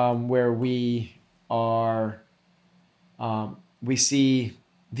environment where we see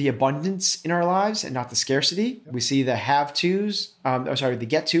the abundance in our lives and not the scarcity. Yep. We see the have-tos, the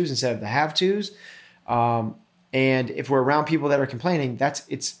get-tos instead of the have-tos. And if we're around people that are complaining,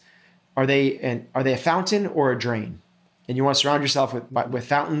 are they a fountain or a drain? And you want to surround yourself with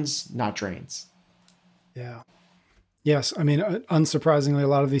fountains, not drains. Yeah. Yes. I mean, unsurprisingly, a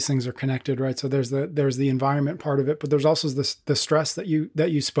lot of these things are connected, right? So there's the environment part of it, but there's also the stress that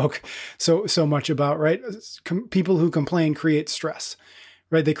you spoke so much about, right? People who complain create stress,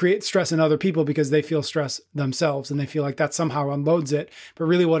 right? They create stress in other people because they feel stress themselves and they feel like that somehow unloads it. But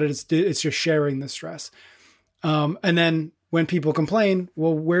really what it is, it's just sharing the stress. And then when people complain,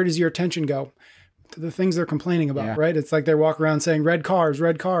 well, where does your attention go? To the things they're complaining about, right? It's like they walk around saying red cars.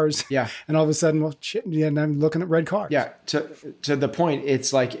 Yeah. And all of a sudden, well, shit, and I'm looking at red cars. Yeah. To the point,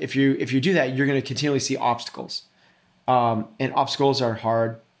 it's like, if you do that, you're going to continually see obstacles. And obstacles are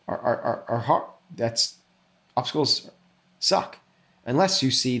hard, are hard. Obstacles suck unless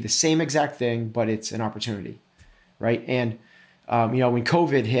you see the same exact thing, but it's an opportunity. Right. And, when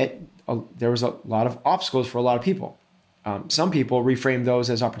COVID hit, there was a lot of obstacles for a lot of people. Some people reframe those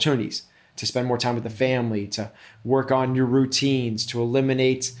as opportunities to spend more time with the family, to work on your routines, to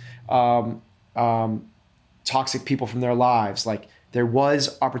eliminate toxic people from their lives. Like, there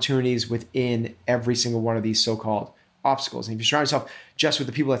was opportunities within every single one of these so-called obstacles. And if you surround yourself just with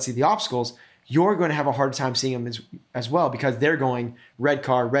the people that see the obstacles, you're going to have a hard time seeing them as well, because they're going red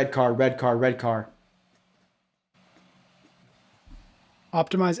car, red car, red car, red car.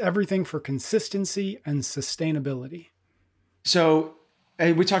 Optimize everything for consistency and sustainability. So,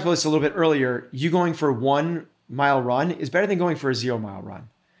 and we talked about this a little bit earlier. You going for 1 mile run is better than going for a 0 mile run.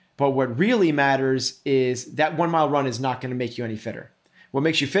 But what really matters is that 1 mile run is not going to make you any fitter. What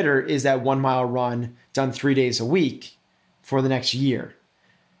makes you fitter is that 1 mile run done 3 days a week for the next year.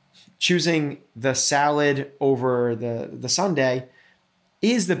 Choosing the salad over the sundae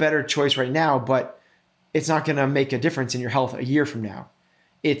is the better choice right now, but it's not going to make a difference in your health a year from now.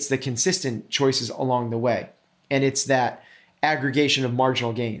 It's the consistent choices along the way. And it's that aggregation of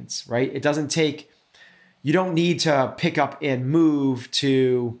marginal gains, right? It doesn't take, you don't need to pick up and move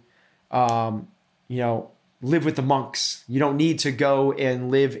to, live with the monks. You don't need to go and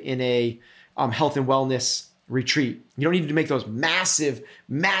live in a health and wellness retreat. You don't need to make those massive,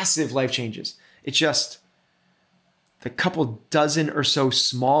 massive life changes. It's just the couple dozen or so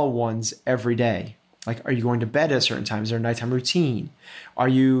small ones every day Like, are you going to bed at a certain time? Is there a nighttime routine? Are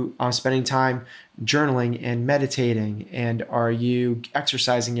you spending time journaling and meditating? And are you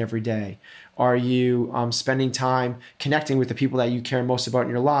exercising every day? Are you spending time connecting with the people that you care most about in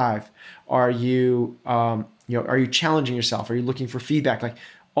your life? Are you, are you challenging yourself? Are you looking for feedback? Like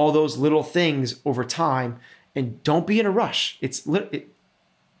all those little things over time, and don't be in a rush.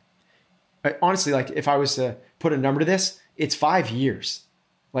 Honestly, like if I was to put a number to this, it's 5 years.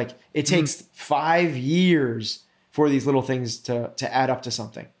 Like it takes 5 years for these little things to add up to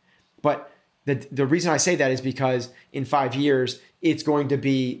something. But the reason I say that is because in 5 years, it's going to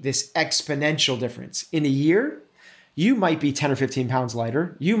be this exponential difference. In a year, you might be 10 or 15 pounds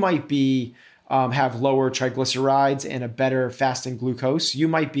lighter. You might be have lower triglycerides and a better fasting glucose. You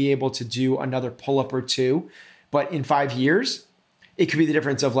might be able to do another pull-up or two. But in 5 years, it could be the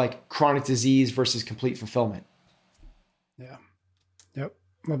difference of like chronic disease versus complete fulfillment. Yeah. Yep.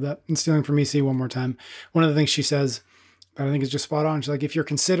 Love that. And stealing from EC one more time. One of the things she says, that I think is just spot on. She's like, if you're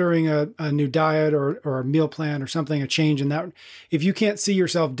considering a new diet or a meal plan or something, a change in that, if you can't see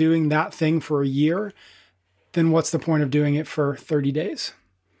yourself doing that thing for a year, then what's the point of doing it for 30 days?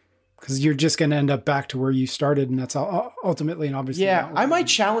 Because you're just going to end up back to where you started. And that's ultimately and obviously. Yeah, I might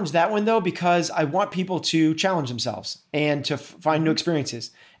challenge that one though, because I want people to challenge themselves and to find new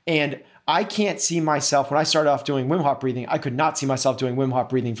experiences. And I can't see myself, when I started off doing Wim Hof breathing, I could not see myself doing Wim Hof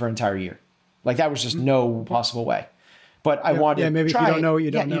breathing for an entire year. Like that was just no possible way. But I wanted to maybe try if you don't know what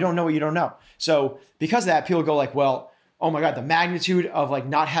you don't know. You don't know what you don't know. So because of that, people go like, well, oh my God, the magnitude of like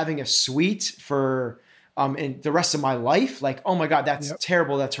not having a sweet for in the rest of my life, like, oh my God, that's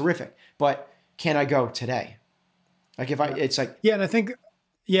terrible. That's horrific. But can I go today? Like it's like. Yeah. And I think,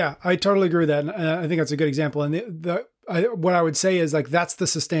 I totally agree with that. And I think that's a good example. And what I would say is like, that's the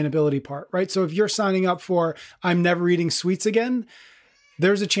sustainability part, right? So if you're signing up for, I'm never eating sweets again,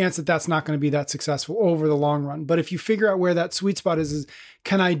 there's a chance that that's not going to be that successful over the long run. But if you figure out where that sweet spot is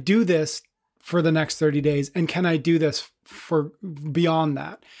can I do this for the next 30 days? And can I do this for beyond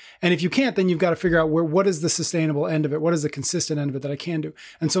that? And if you can't, then you've got to figure out what is the sustainable end of it? What is the consistent end of it that I can do?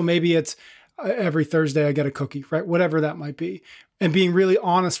 And so maybe it's every Thursday I get a cookie, right? Whatever that might be. And being really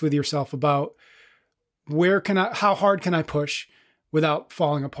honest with yourself about how hard can I push without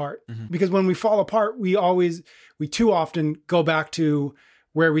falling apart? Mm-hmm. Because when we fall apart, we too often go back to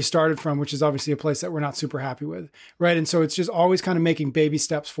where we started from, which is obviously a place that we're not super happy with, right? And so it's just always kind of making baby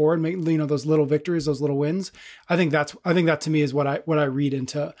steps forward, making, those little victories, those little wins. I think that to me is what I read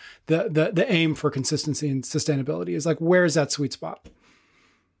into the aim for consistency and sustainability is like, where is that sweet spot?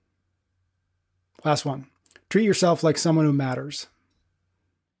 Last one, treat yourself like someone who matters.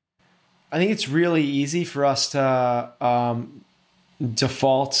 I think it's really easy for us to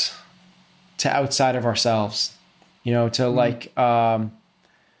default to outside of ourselves,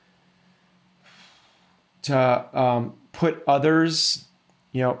 to put others,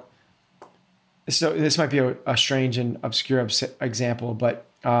 so this might be a strange and obscure example, but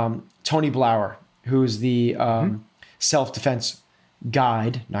Tony Blauer, who's the self-defense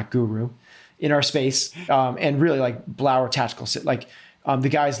guide, not guru, in our space, and really like Blauer tactical, like the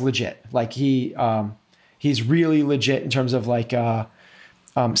guy's legit. Like he's really legit in terms of like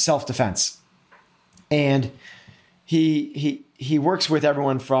self-defense, and he works with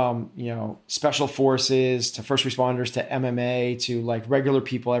everyone from, special forces to first responders to MMA to like regular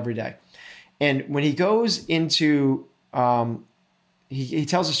people every day. And when he goes into, he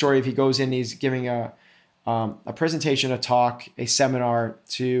tells a story of he goes in, he's giving a presentation, a talk, a seminar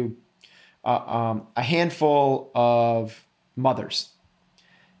to a handful of mothers.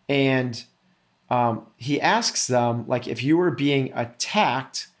 And he asks them, like, if you were being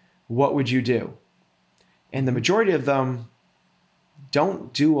attacked, what would you do? And the majority of them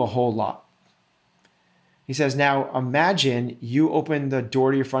don't do a whole lot. He says, now imagine you open the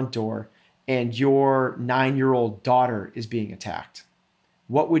door to your front door and your 9-year-old daughter is being attacked.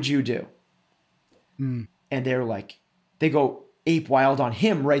 What would you do? And they're like, they go ape wild on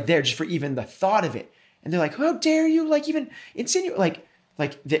him right there just for even the thought of it. And they're like, how dare you like even insinuate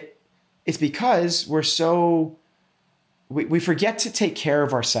it's because we forget to take care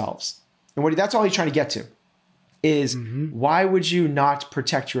of ourselves. And that's all he's trying to get to. Is why would you not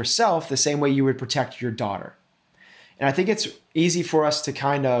protect yourself the same way you would protect your daughter? And I think it's easy for us to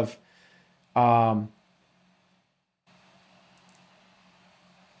kind of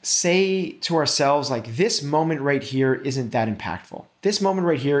say to ourselves, like, this moment right here isn't that impactful. This moment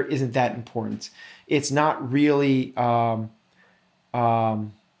right here isn't that important. It's not really, I'm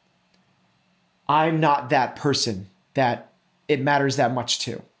not that person that it matters that much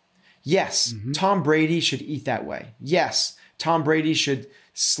to. Yes, Tom Brady should eat that way. Yes, Tom Brady should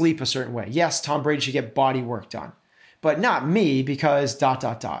sleep a certain way. Yes, Tom Brady should get body work done, but not me because ...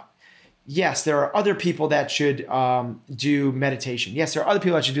 Yes, there are other people that should do meditation. Yes, there are other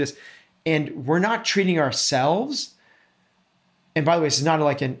people that should do this. And we're not treating ourselves. And by the way, this is not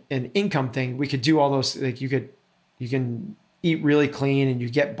like an income thing. We could do all those, like you can eat really clean and you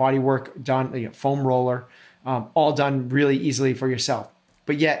get body work done, foam roller, all done really easily for yourself.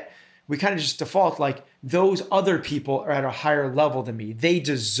 But yet we kind of just default like those other people are at a higher level than me. They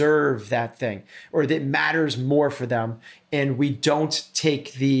deserve that thing, or that matters more for them. And we don't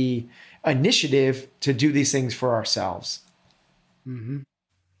take the initiative to do these things for ourselves. Mm-hmm.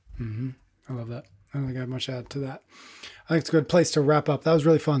 Mm-hmm. I love that. I don't think I have much to add to that. I think it's a good place to wrap up. That was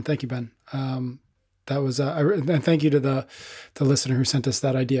really fun. Thank you, Ben. That was, and thank you to the listener who sent us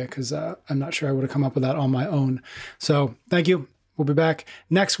that idea, because I'm not sure I would have come up with that on my own. So thank you. We'll be back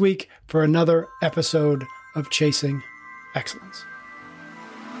next week for another episode of Chasing Excellence.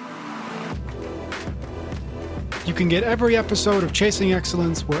 You can get every episode of Chasing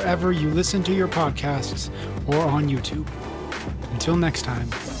Excellence wherever you listen to your podcasts or on YouTube. Until next time,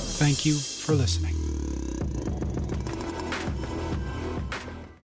 thank you for listening.